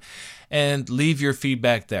Sirmium, and leave your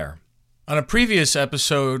feedback there. On a previous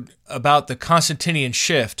episode about the Constantinian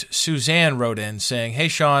shift, Suzanne wrote in saying, "Hey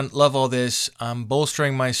Sean, love all this. I'm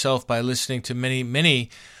bolstering myself by listening to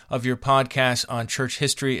many of your podcasts on church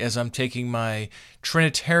history as I'm taking my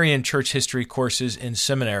Trinitarian church history courses in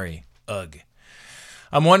seminary. Ugh.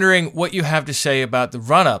 I'm wondering what you have to say about the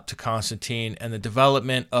run-up to Constantine and the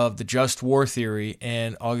development of the just war theory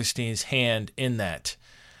and Augustine's hand in that."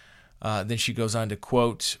 Then she goes on to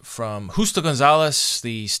quote from Justo Gonzalez,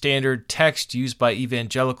 the standard text used by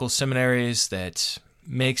evangelical seminaries that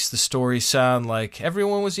makes the story sound like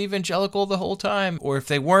everyone was evangelical the whole time, or if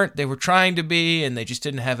they weren't, they were trying to be, and they just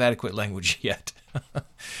didn't have adequate language yet.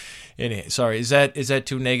 Anyway, sorry, is that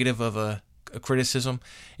too negative of a criticism?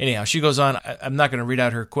 Anyhow, she goes on. I'm not going to read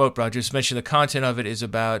out her quote, but I'll just mention the content of it is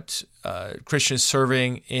about Christians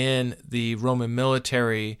serving in the Roman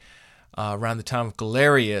military around the time of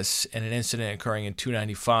Galerius, and an incident occurring in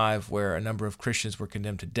 295 where a number of Christians were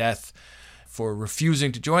condemned to death for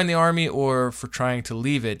refusing to join the army or for trying to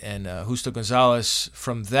leave it. And Justo Gonzalez,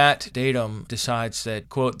 from that datum, decides that,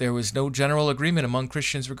 quote, there was no general agreement among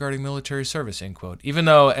Christians regarding military service, end quote. Even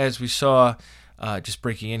though, as we saw, just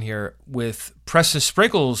breaking in here, with Preston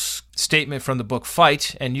Sprinkle's statement from the book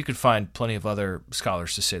Fight, and you can find plenty of other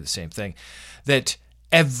scholars to say the same thing, that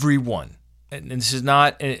everyone, and this is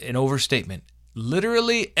not an overstatement,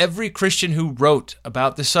 literally every Christian who wrote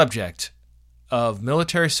about the subject of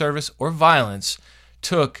military service or violence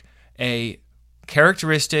took a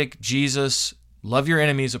characteristic Jesus, love your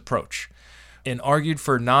enemies approach and argued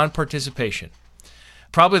for non-participation.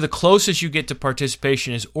 Probably the closest you get to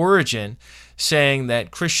participation is Origen saying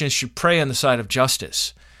that Christians should pray on the side of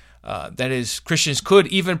justice. That is, Christians could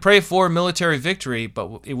even pray for military victory,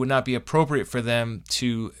 but it would not be appropriate for them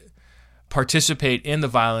to participate in the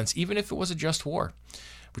violence, even if it was a just war,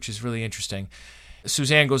 which is really interesting.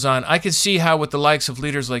 Suzanne goes on, I can see how with the likes of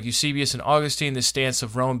leaders like Eusebius and Augustine, the stance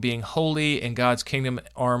of Rome being holy and God's kingdom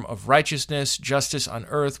arm of righteousness, justice on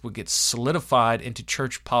earth would get solidified into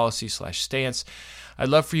church policy/stance. I'd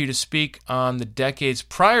love for you to speak on the decades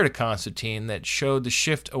prior to Constantine that showed the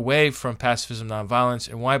shift away from pacifism, nonviolence,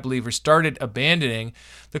 and why believers started abandoning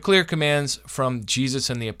the clear commands from Jesus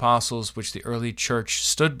and the apostles, which the early church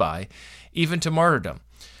stood by, even to martyrdom.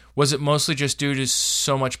 Was it mostly just due to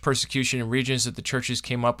so much persecution in regions that the churches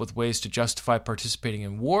came up with ways to justify participating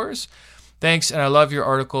in wars? Thanks, and I love your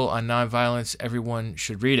article on nonviolence. Everyone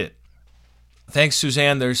should read it. Thanks,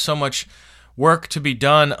 Suzanne. There's so much work to be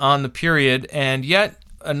done on the period, and yet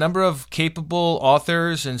a number of capable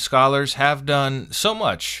authors and scholars have done so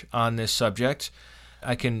much on this subject.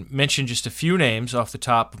 I can mention just a few names off the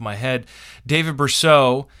top of my head. David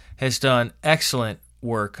Berceau has done excellent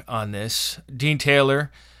work on this. Dean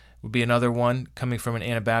Taylor would be another one coming from an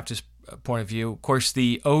Anabaptist point of view. Of course,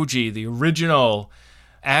 the OG, the original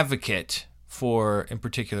advocate for, in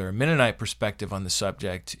particular, a Mennonite perspective on the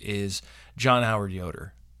subject is John Howard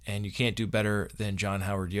Yoder. And you can't do better than John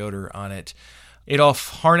Howard Yoder on it.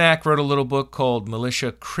 Adolf Harnack wrote a little book called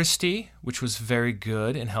Militia Christi, which was very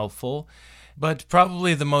good and helpful. But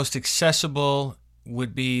probably the most accessible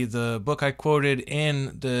would be the book I quoted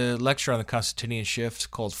in the lecture on the Constantinian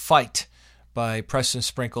shift called Fight by Preston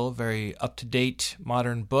Sprinkle, a very up-to-date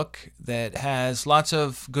modern book that has lots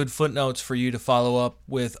of good footnotes for you to follow up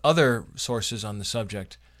with other sources on the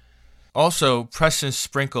subject. Also, Preston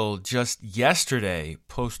Sprinkle just yesterday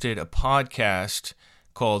posted a podcast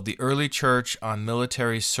called The Early Church on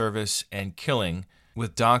Military Service and Killing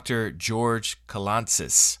with Dr. George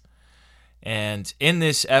Kalantzis. And in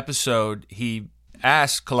this episode, he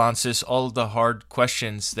asked Kalantzis all of the hard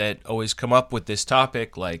questions that always come up with this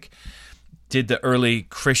topic, like, did the early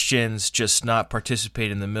Christians just not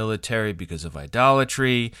participate in the military because of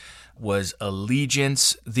idolatry? Was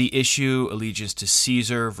allegiance the issue, allegiance to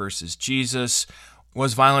Caesar versus Jesus?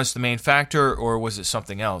 Was violence the main factor, or was it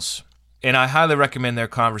something else? And I highly recommend their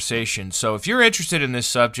conversation. So if you're interested in this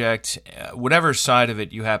subject, whatever side of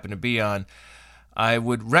it you happen to be on, I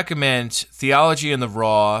would recommend Theology in the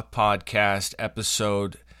Raw podcast,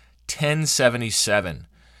 episode 1077.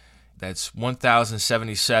 That's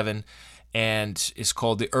 1077. and it's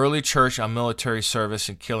called The Early Church on Military Service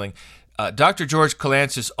and Killing. Dr. George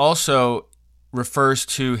Kalantzis also refers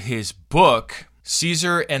to his book,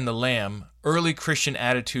 Caesar and the Lamb, Early Christian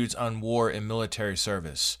Attitudes on War and Military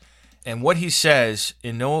Service. And what he says,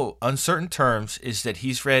 in no uncertain terms, is that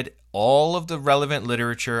he's read all of the relevant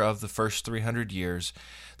literature of the first 300 years.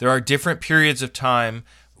 There are different periods of time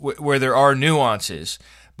where there are nuances,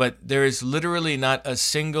 but there is literally not a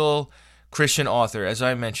single Christian author, as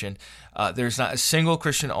I mentioned, there's not a single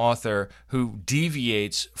Christian author who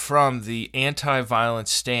deviates from the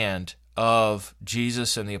anti-violence stand of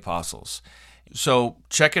Jesus and the apostles. So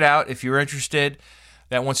check it out if you're interested.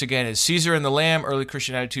 That, once again, is Caesar and the Lamb, Early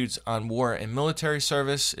Christian Attitudes on War and Military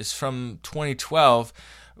Service. It's from 2012,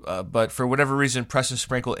 but for whatever reason, Preston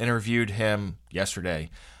Sprinkle interviewed him yesterday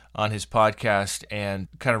on his podcast and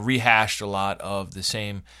kind of rehashed a lot of the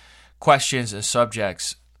same questions and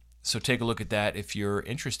subjects. So take a look at that if you're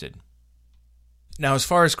interested. Now, as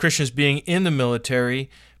far as Christians being in the military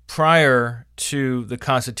prior to the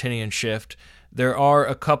Constantinian shift, there are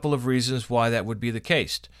a couple of reasons why that would be the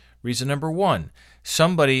case. Reason number one,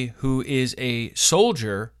 somebody who is a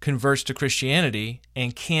soldier converts to Christianity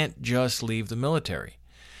and can't just leave the military.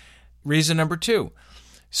 Reason number two,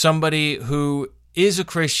 somebody who is a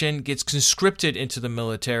Christian gets conscripted into the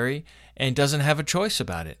military and doesn't have a choice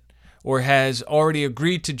about it, or has already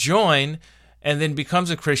agreed to join and then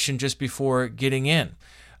becomes a Christian just before getting in.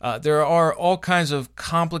 There are all kinds of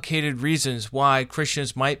complicated reasons why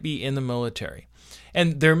Christians might be in the military.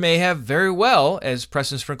 And there may have very well, as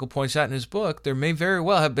Preston Sprinkle points out in his book, there may very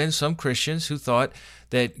well have been some Christians who thought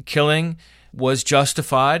that killing was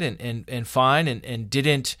justified and fine and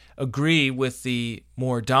didn't agree with the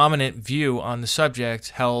more dominant view on the subject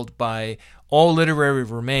held by all literary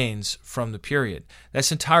remains from the period.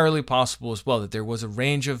 That's entirely possible as well, that there was a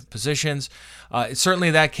range of positions. It's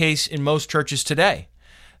certainly that case in most churches today,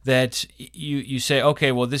 that you say,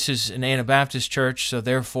 okay, well, this is an Anabaptist church, so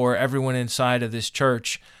therefore everyone inside of this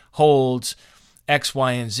church holds X,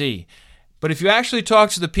 Y, and Z. But if you actually talk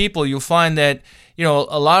to the people, you'll find that,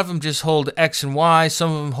 a lot of them just hold X and Y,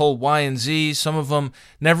 some of them hold Y and Z, some of them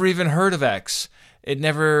never even heard of X.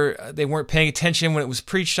 They weren't paying attention when it was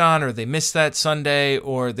preached on, or they missed that Sunday,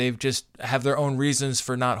 or they've just have their own reasons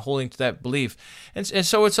for not holding to that belief. And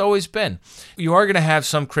so it's always been. You are going to have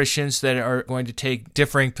some Christians that are going to take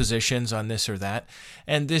differing positions on this or that,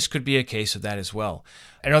 and this could be a case of that as well.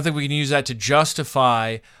 I don't think we can use that to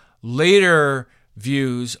justify later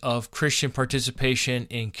views of Christian participation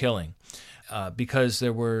in killing, because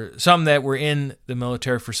there were some that were in the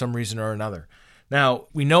military for some reason or another. Now,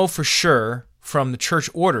 we know for sure from the church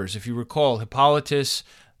orders, if you recall, Hippolytus'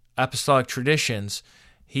 Apostolic Traditions,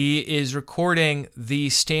 he is recording the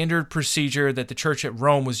standard procedure that the church at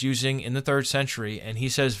Rome was using in the 3rd century, and he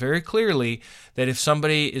says very clearly that if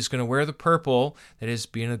somebody is going to wear the purple, that is,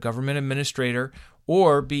 being a government administrator,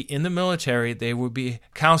 or be in the military, they would be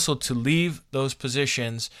counseled to leave those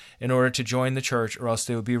positions in order to join the church, or else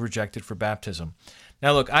they would be rejected for baptism.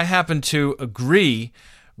 Now, look, I happen to agree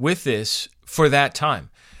with this for that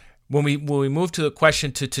time. When we move to the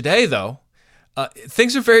question to today, though,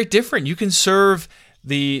 things are very different. You can serve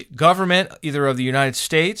the government, either of the United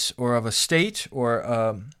States or of a state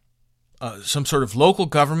or some sort of local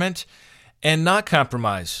government, and not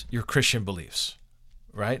compromise your Christian beliefs,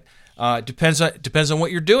 right? Depends on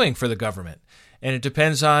what you're doing for the government, and it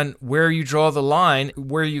depends on where you draw the line,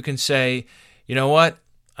 where you can say, you know what,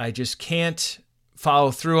 I just can't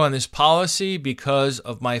follow through on this policy because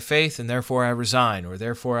of my faith, and therefore I resign, or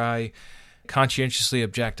therefore I conscientiously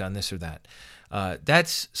object on this or that.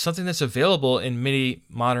 That's something that's available in many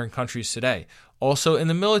modern countries today. Also in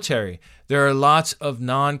the military, there are lots of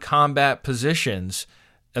non-combat positions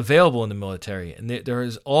available in the military, and there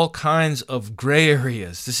is all kinds of gray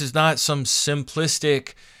areas. This is not some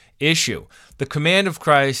simplistic issue. The command of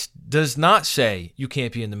Christ does not say you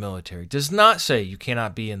can't be in the military, does not say you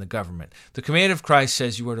cannot be in the government. The command of Christ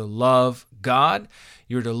says you are to love God,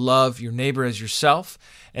 you are to love your neighbor as yourself,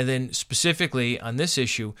 and then specifically on this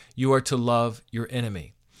issue, you are to love your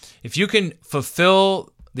enemy. If you can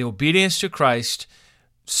fulfill the obedience to Christ,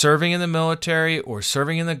 serving in the military or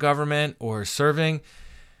serving in the government or serving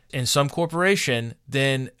in some corporation,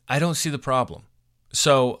 then I don't see the problem.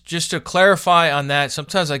 So just to clarify on that,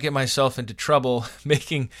 sometimes I get myself into trouble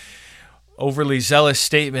making overly zealous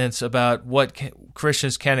statements about what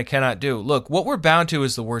Christians can and cannot do. Look, what we're bound to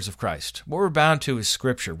is the words of Christ. What we're bound to is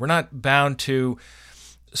Scripture. We're not bound to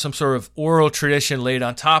some sort of oral tradition laid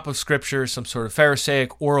on top of Scripture, some sort of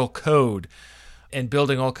Pharisaic oral code, and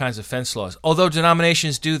building all kinds of fence laws. Although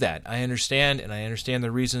denominations do that, I understand, and I understand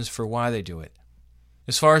the reasons for why they do it.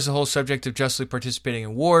 As far as the whole subject of justly participating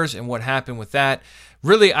in wars and what happened with that,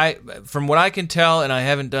 really, from what I can tell, and I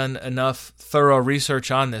haven't done enough thorough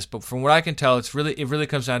research on this, but from what I can tell, it really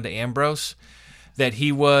comes down to Ambrose, that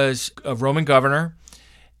he was a Roman governor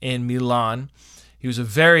in Milan. He was a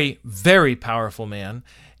very, very powerful man,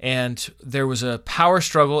 and there was a power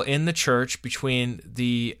struggle in the church between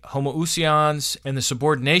the Homoousians and the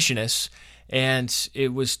Subordinationists, and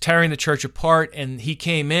it was tearing the church apart, and he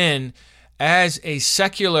came in as a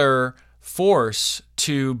secular force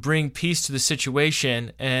to bring peace to the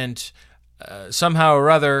situation, and somehow or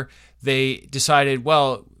other they decided,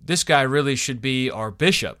 well, this guy really should be our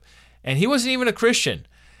bishop. And he wasn't even a Christian.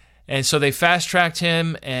 And so they fast-tracked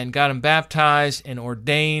him and got him baptized and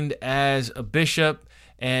ordained as a bishop,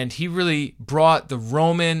 and he really brought the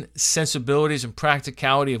Roman sensibilities and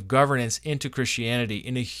practicality of governance into Christianity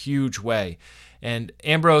in a huge way. And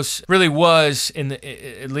Ambrose really was,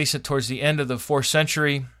 at least towards the end of the 4th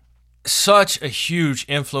century, such a huge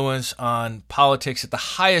influence on politics at the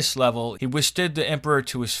highest level. He withstood the emperor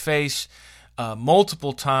to his face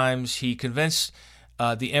multiple times. He convinced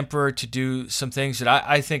the emperor to do some things that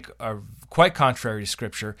I think are quite contrary to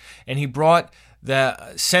Scripture. And he brought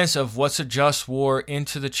the sense of what's a just war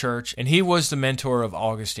into the church. And he was the mentor of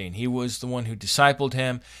Augustine. He was the one who discipled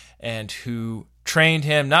him and who trained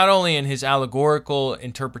him not only in his allegorical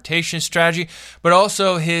interpretation strategy, but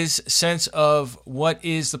also his sense of what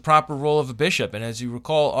is the proper role of a bishop. And as you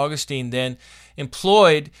recall, Augustine then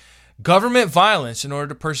employed government violence in order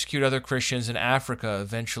to persecute other Christians in Africa,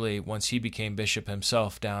 eventually once he became bishop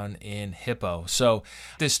himself down in Hippo. So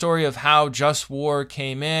the story of how just war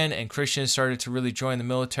came in and Christians started to really join the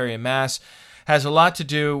military en masse has a lot to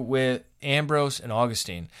do with Ambrose and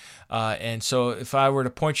Augustine. And so if I were to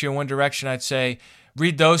point you in one direction, I'd say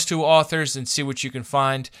read those two authors and see what you can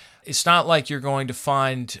find. It's not like you're going to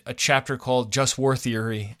find a chapter called Just War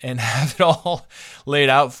Theory and have it all laid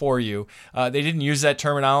out for you. They didn't use that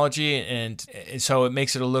terminology, and so it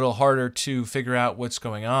makes it a little harder to figure out what's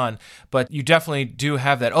going on. But you definitely do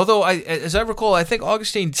have that. Although, as I recall, I think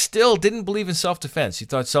Augustine still didn't believe in self-defense. He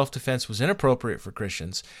thought self-defense was inappropriate for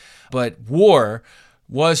Christians. But war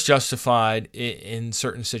was justified in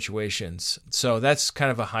certain situations. So that's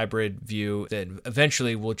kind of a hybrid view that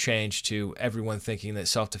eventually will change to everyone thinking that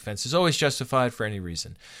self-defense is always justified for any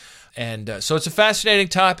reason. And so it's a fascinating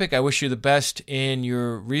topic. I wish you the best in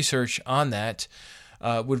your research on that.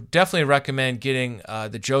 Would definitely recommend getting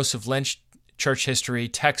the Joseph Lynch Church History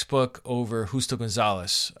textbook over Justo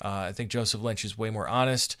Gonzalez. I think Joseph Lynch is way more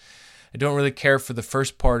honest. I don't really care for the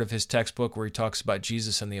first part of his textbook where he talks about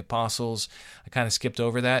Jesus and the apostles. I kind of skipped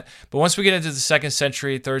over that. But once we get into the 2nd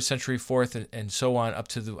century, 3rd century, 4th, and so on, up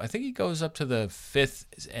to I think he goes up to the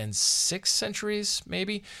 5th and 6th centuries,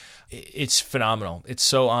 maybe. It's phenomenal. It's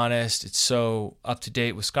so honest. It's so up to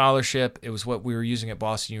date with scholarship. It was what we were using at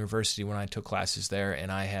Boston University when I took classes there,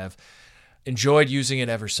 and I have enjoyed using it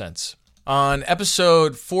ever since. On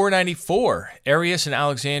episode 494, Arius and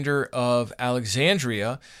Alexander of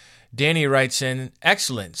Alexandria, Danny writes in,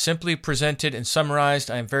 "Excellent. Simply presented and summarized.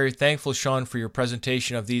 I am very thankful, Sean, for your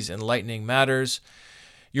presentation of these enlightening matters.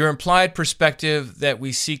 Your implied perspective that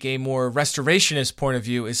we seek a more restorationist point of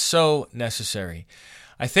view is so necessary.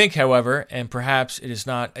 I think, however, and perhaps it is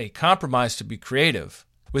not a compromise to be creative,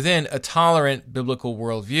 within a tolerant biblical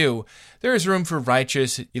worldview, there is room for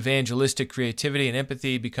righteous evangelistic creativity and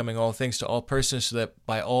empathy, becoming all things to all persons, so that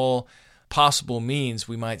by all possible means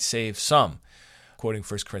we might save some." Quoting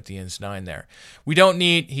 1 Corinthians 9 there.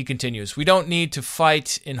 He continues, we don't need to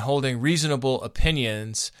fight in holding reasonable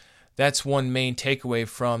opinions. That's one main takeaway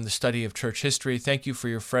from the study of church history. Thank you for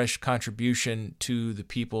your fresh contribution to the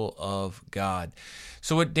people of God.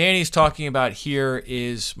 So what Danny's talking about here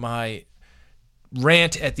is my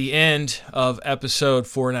rant at the end of episode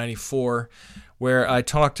 494, where I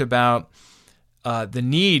talked about the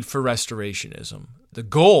need for restorationism. The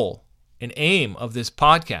goal and aim of this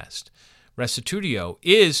podcast, Restitutio,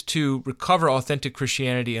 is to recover authentic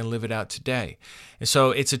Christianity and live it out today. And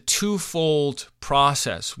so it's a twofold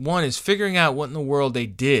process. One is figuring out what in the world they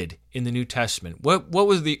did in the New Testament. What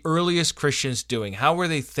was the earliest Christians doing? How were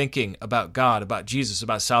they thinking about God, about Jesus,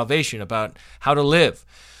 about salvation, about how to live?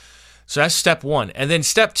 So that's step one. And then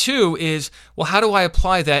step two is, well, how do I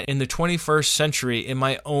apply that in the 21st century in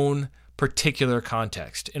my own particular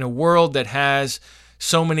context? In a world that has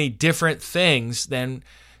so many different things,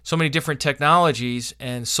 so many different technologies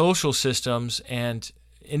and social systems and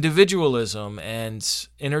individualism and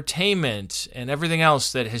entertainment and everything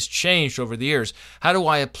else that has changed over the years? How do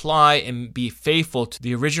I apply and be faithful to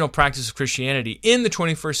the original practice of Christianity in the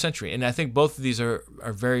 21st century? And I think both of these are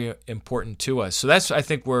very important to us. So that's, I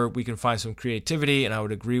think, where we can find some creativity, and I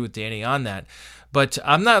would agree with Danny on that. But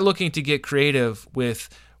I'm not looking to get creative with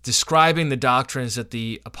describing the doctrines that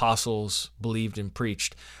the apostles believed and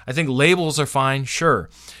preached. I think labels are fine, sure,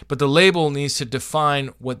 but the label needs to define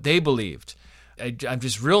what they believed. I'm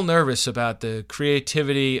just real nervous about the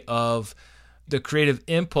creativity of the creative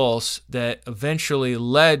impulse that eventually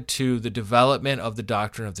led to the development of the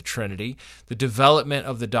doctrine of the Trinity. The development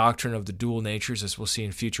of the doctrine of the dual natures, as we'll see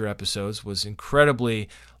in future episodes, was incredibly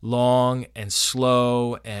long and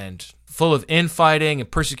slow and full of infighting and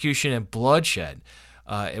persecution and bloodshed.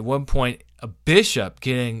 At one point, a bishop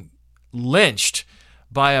getting lynched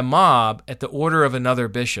by a mob at the order of another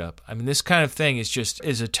bishop. I mean, this kind of thing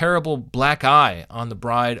is a terrible black eye on the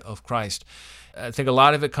bride of Christ. I think a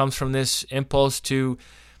lot of it comes from this impulse to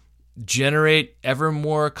generate ever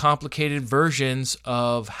more complicated versions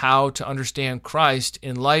of how to understand Christ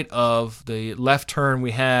in light of the left turn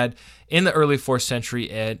we had in the early 4th century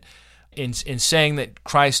in saying that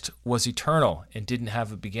Christ was eternal and didn't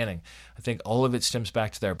have a beginning. I think all of it stems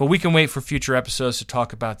back to there. But we can wait for future episodes to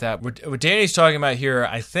talk about that. What Danny's talking about here,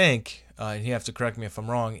 I think, and you have to correct me if I'm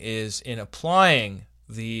wrong, is in applying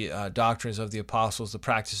the doctrines of the apostles, the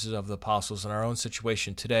practices of the apostles in our own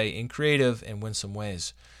situation today in creative and winsome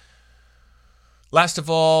ways. Last of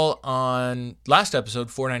all, on last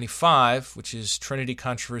episode, 495, which is Trinity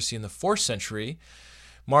Controversy in the 4th Century,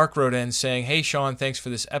 Mark wrote in saying, "Hey, Sean, thanks for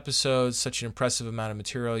this episode. Such an impressive amount of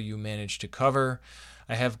material you managed to cover.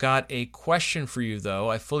 I have got a question for you,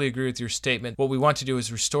 though. I fully agree with your statement. What we want to do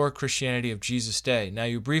is restore Christianity of Jesus' day. Now,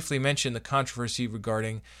 you briefly mentioned the controversy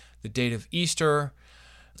regarding the date of Easter,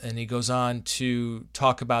 and he goes on to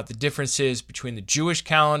talk about the differences between the Jewish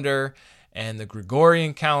calendar and the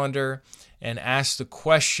Gregorian calendar, and asks the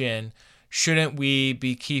question, shouldn't we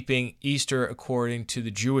be keeping Easter according to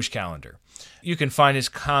the Jewish calendar?" You can find his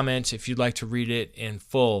comment if you'd like to read it in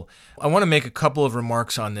full. I want to make a couple of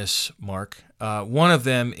remarks on this, Mark. One of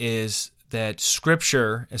them is that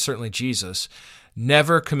Scripture, and certainly Jesus,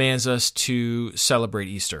 never commands us to celebrate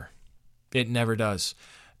Easter. It never does.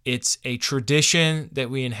 It's a tradition that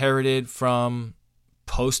we inherited from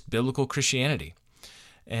post-biblical Christianity.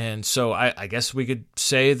 And so I guess we could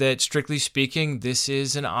say that, strictly speaking, this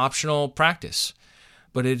is an optional practice.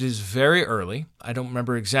 But it is very early. I don't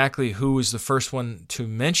remember exactly who was the first one to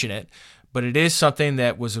mention it, but it is something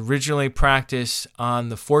that was originally practiced on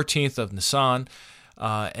the 14th of Nisan,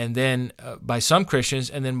 and then by some Christians,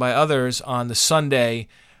 and then by others on the Sunday.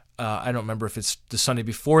 I don't remember if it's the Sunday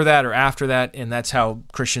before that or after that, and that's how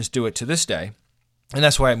Christians do it to this day. And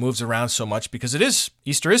that's why it moves around so much, because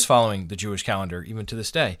Easter is following the Jewish calendar even to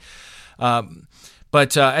this day.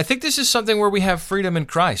 But I think this is something where we have freedom in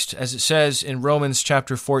Christ. As it says in Romans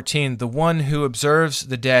chapter 14, the one who observes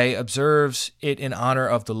the day observes it in honor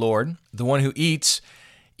of the Lord. The one who eats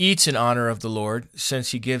in honor of the Lord,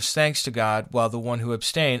 since he gives thanks to God, while the one who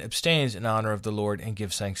abstains in honor of the Lord and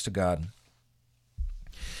gives thanks to God.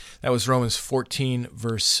 That was Romans 14,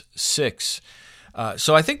 verse 6.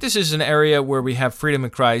 So I think this is an area where we have freedom in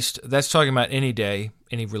Christ. That's talking about any day,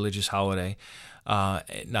 any religious holiday.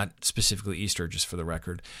 Not specifically Easter, just for the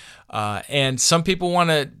record. And some people want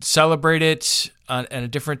to celebrate it at a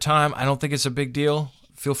different time. I don't think it's a big deal.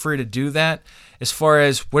 Feel free to do that. As far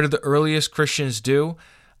as what did the earliest Christians do,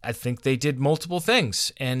 I think they did multiple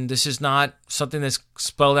things. And this is not something that's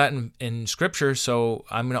spelled out in Scripture, so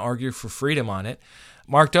I'm going to argue for freedom on it.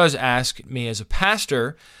 Mark does ask me as a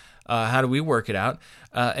pastor, how do we work it out?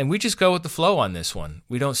 And we just go with the flow on this one.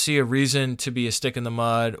 We don't see a reason to be a stick in the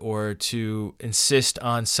mud or to insist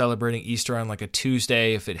on celebrating Easter on like a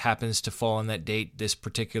Tuesday if it happens to fall on that date this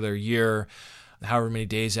particular year, however many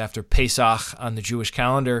days after Pesach on the Jewish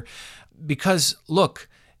calendar. Because, look,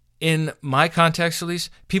 in my context at least,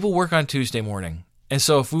 people work on Tuesday morning. And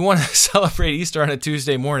so if we want to celebrate Easter on a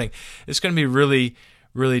Tuesday morning, it's going to be really,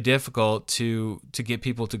 really difficult to get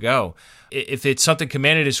people to go. If it's something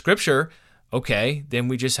commanded in Scripture, okay, then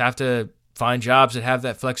we just have to find jobs that have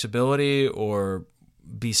that flexibility, or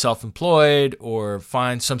be self-employed, or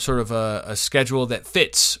find some sort of a schedule that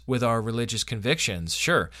fits with our religious convictions,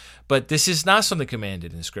 sure. But this is not something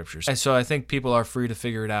commanded in the Scriptures. And so I think people are free to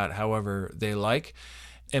figure it out however they like.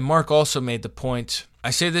 And Mark also made the point,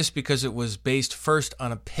 I say this because it was based first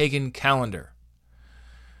on a pagan calendar,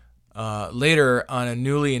 later on a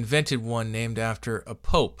newly invented one named after a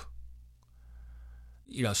pope.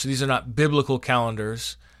 So these are not biblical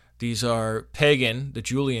calendars. These are pagan, the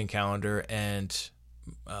Julian calendar, and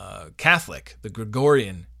Catholic, the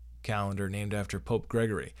Gregorian calendar named after Pope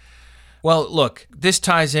Gregory. Well, look, this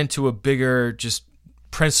ties into a bigger just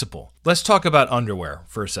principle. Let's talk about underwear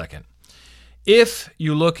for a second. If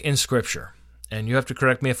you look in Scripture, and you have to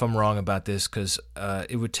correct me if I'm wrong about this because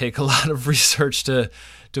it would take a lot of research to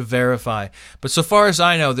verify, but so far as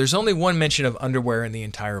I know, there's only one mention of underwear in the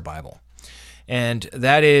entire Bible, and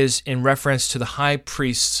that is in reference to the high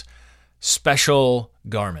priest's special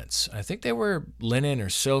garments. I think they were linen or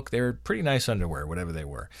silk. They were pretty nice underwear, whatever they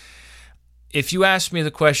were. If you ask me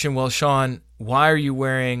the question, well, Sean, why are you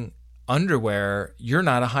wearing underwear? You're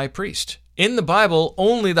not a high priest. In the Bible,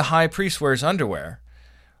 only the high priest wears underwear.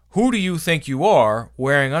 Who do you think you are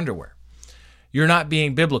wearing underwear? You're not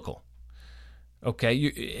being biblical.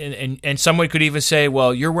 Okay, and someone could even say,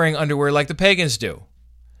 well, you're wearing underwear like the pagans do.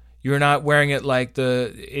 You're not wearing it like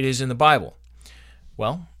it is in the Bible.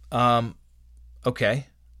 Well, okay,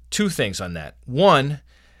 two things on that. One,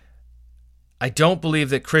 I don't believe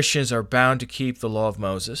that Christians are bound to keep the law of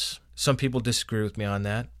Moses. Some people disagree with me on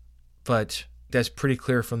that, but that's pretty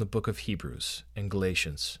clear from the book of Hebrews and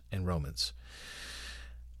Galatians and Romans.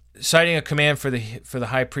 Citing a command for the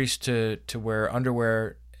high priest to wear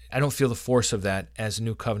underwear, I don't feel the force of that as a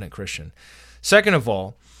New Covenant Christian. Second of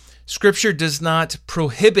all, Scripture does not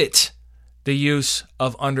prohibit the use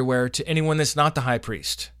of underwear to anyone that's not the high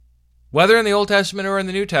priest, whether in the Old Testament or in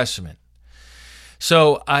the New Testament.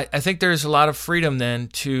 So I think there's a lot of freedom then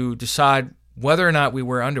to decide whether or not we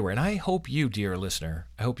wear underwear. And I hope you, dear listener,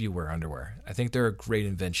 I hope you wear underwear. I think they're a great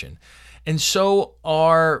invention. And so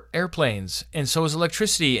are airplanes, and so is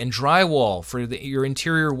electricity and drywall for your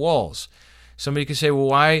interior walls. Somebody could say, well,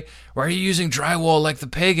 why are you using drywall like the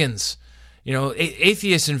pagans? You know,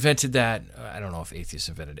 atheists invented that. I don't know if atheists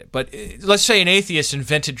invented it, but let's say an atheist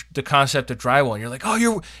invented the concept of drywall, and you're like,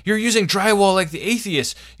 oh, you're using drywall like the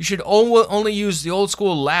atheists. You should only use the old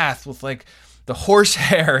school lath with like the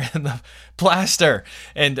horsehair and the plaster,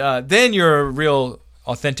 and then you're a real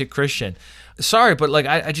authentic Christian. Sorry, but like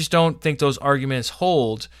I just don't think those arguments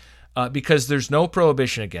hold because there's no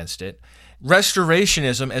prohibition against it.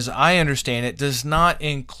 Restorationism, as I understand it, does not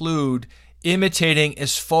include imitating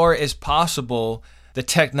as far as possible the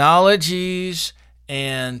technologies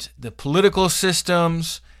and the political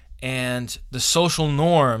systems and the social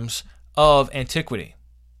norms of antiquity,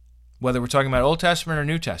 whether we're talking about Old Testament or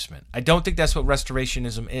New Testament. I don't think that's what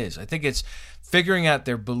restorationism is. I think it's figuring out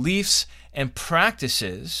their beliefs and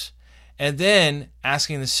practices and then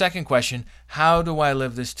asking the second question, how do I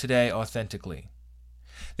live this today authentically?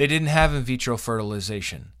 They didn't have in vitro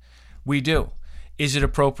fertilization. We do. Is it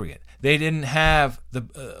appropriate? They didn't have the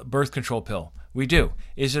birth control pill. We do.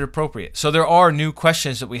 Is it appropriate? So there are new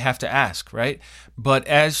questions that we have to ask, right? But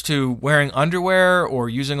as to wearing underwear or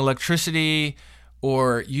using electricity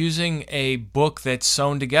or using a book that's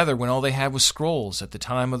sewn together when all they had was scrolls at the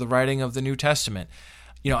time of the writing of the New Testament,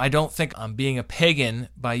 I don't think I'm being a pagan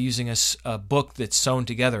by using a book that's sewn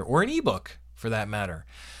together, or an ebook for that matter.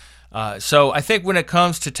 So I think when it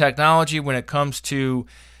comes to technology, when it comes to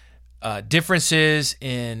differences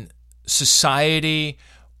in society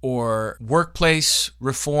or workplace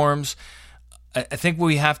reforms, I think what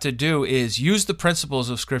we have to do is use the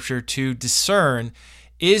principles of Scripture to discern,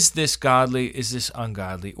 is this godly, is this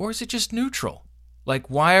ungodly, or is it just neutral?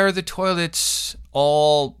 Like, why are the toilets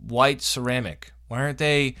all white ceramic? Why aren't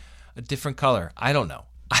they a different color? I don't know.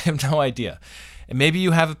 I have no idea. And maybe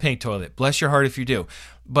you have a pink toilet. Bless your heart if you do.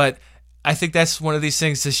 But I think that's one of these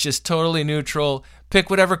things that's just totally neutral. Pick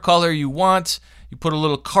whatever color you want. You put a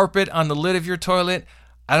little carpet on the lid of your toilet.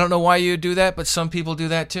 I don't know why you would do that, but some people do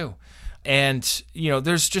that too. And,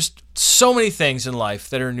 there's just so many things in life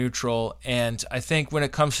that are neutral. And I think when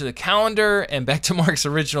it comes to the calendar, and back to Mark's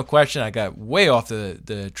original question, I got way off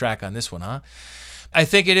the track on this one, huh? I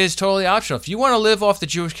think it is totally optional. If you want to live off the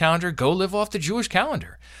Jewish calendar, go live off the Jewish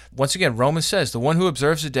calendar. Once again, Romans says, the one who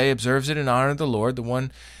observes the day observes it in honor of the Lord. The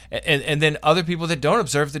one, and then other people that don't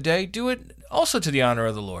observe the day do it also to the honor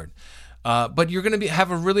of the Lord. But you're going to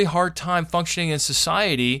have a really hard time functioning in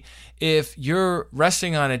society if you're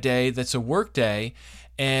resting on a day that's a work day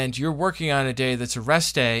and you're working on a day that's a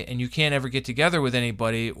rest day, and you can't ever get together with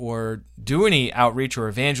anybody or do any outreach or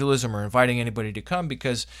evangelism or inviting anybody to come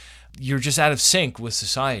because you're just out of sync with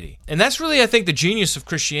society. And that's really, I think, the genius of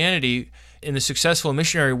Christianity in the successful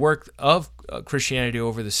missionary work of Christianity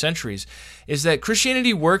over the centuries, is that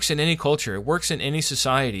Christianity works in any culture. It works in any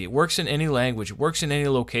society. It works in any language. It works in any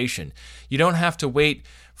location. You don't have to wait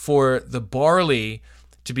for the barley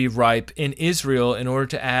to be ripe in Israel in order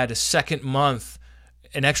to add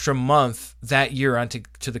an extra month that year onto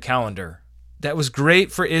the calendar. That was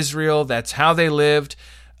great for Israel. That's how they lived.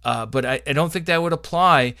 But I don't think that would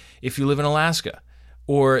apply if you live in Alaska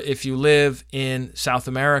or if you live in South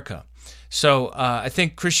America. So I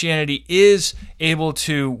think Christianity is able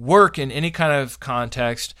to work in any kind of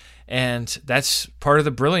context, and that's part of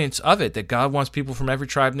the brilliance of it, that God wants people from every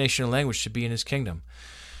tribe, nation, and language to be in his kingdom.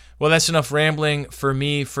 Well, that's enough rambling for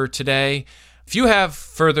me for today. If you have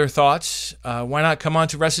further thoughts, why not come on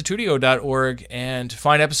to restitutio.org and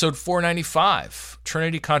find episode 495,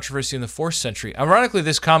 Trinity Controversy in the 4th Century. Ironically,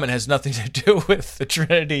 this comment has nothing to do with the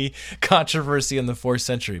Trinity controversy in the 4th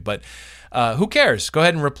century, but who cares? Go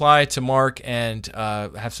ahead and reply to Mark and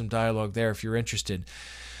have some dialogue there if you're interested.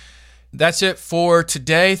 That's it for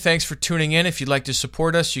today. Thanks for tuning in. If you'd like to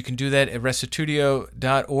support us, you can do that at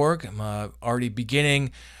restitutio.org. I'm already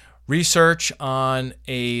beginning research on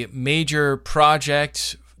a major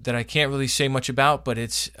project that I can't really say much about, but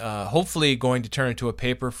it's hopefully going to turn into a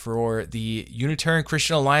paper for the Unitarian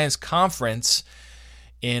Christian Alliance Conference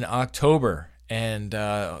in October. And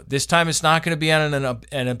this time it's not going to be on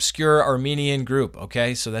an obscure Armenian group,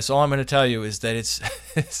 okay? So that's all I'm going to tell you, is that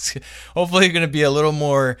it's hopefully going to be a little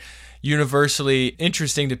more universally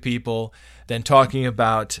interesting to people than talking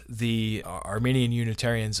about the Armenian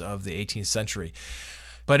Unitarians of the 18th century.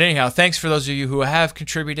 But anyhow, thanks for those of you who have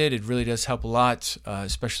contributed. It really does help a lot,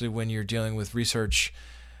 especially when you're dealing with research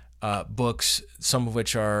books, some of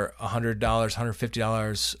which are $100,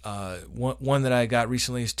 $150. One that I got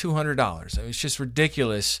recently is $200. I mean, it's just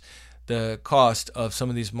ridiculous, the cost of some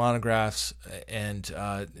of these monographs, and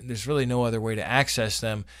there's really no other way to access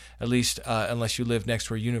them, at least unless you live next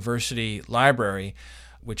to a university library,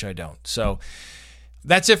 which I don't. So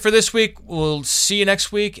that's it for this week. We'll see you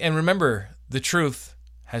next week, and remember, the truth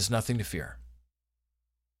has nothing to fear.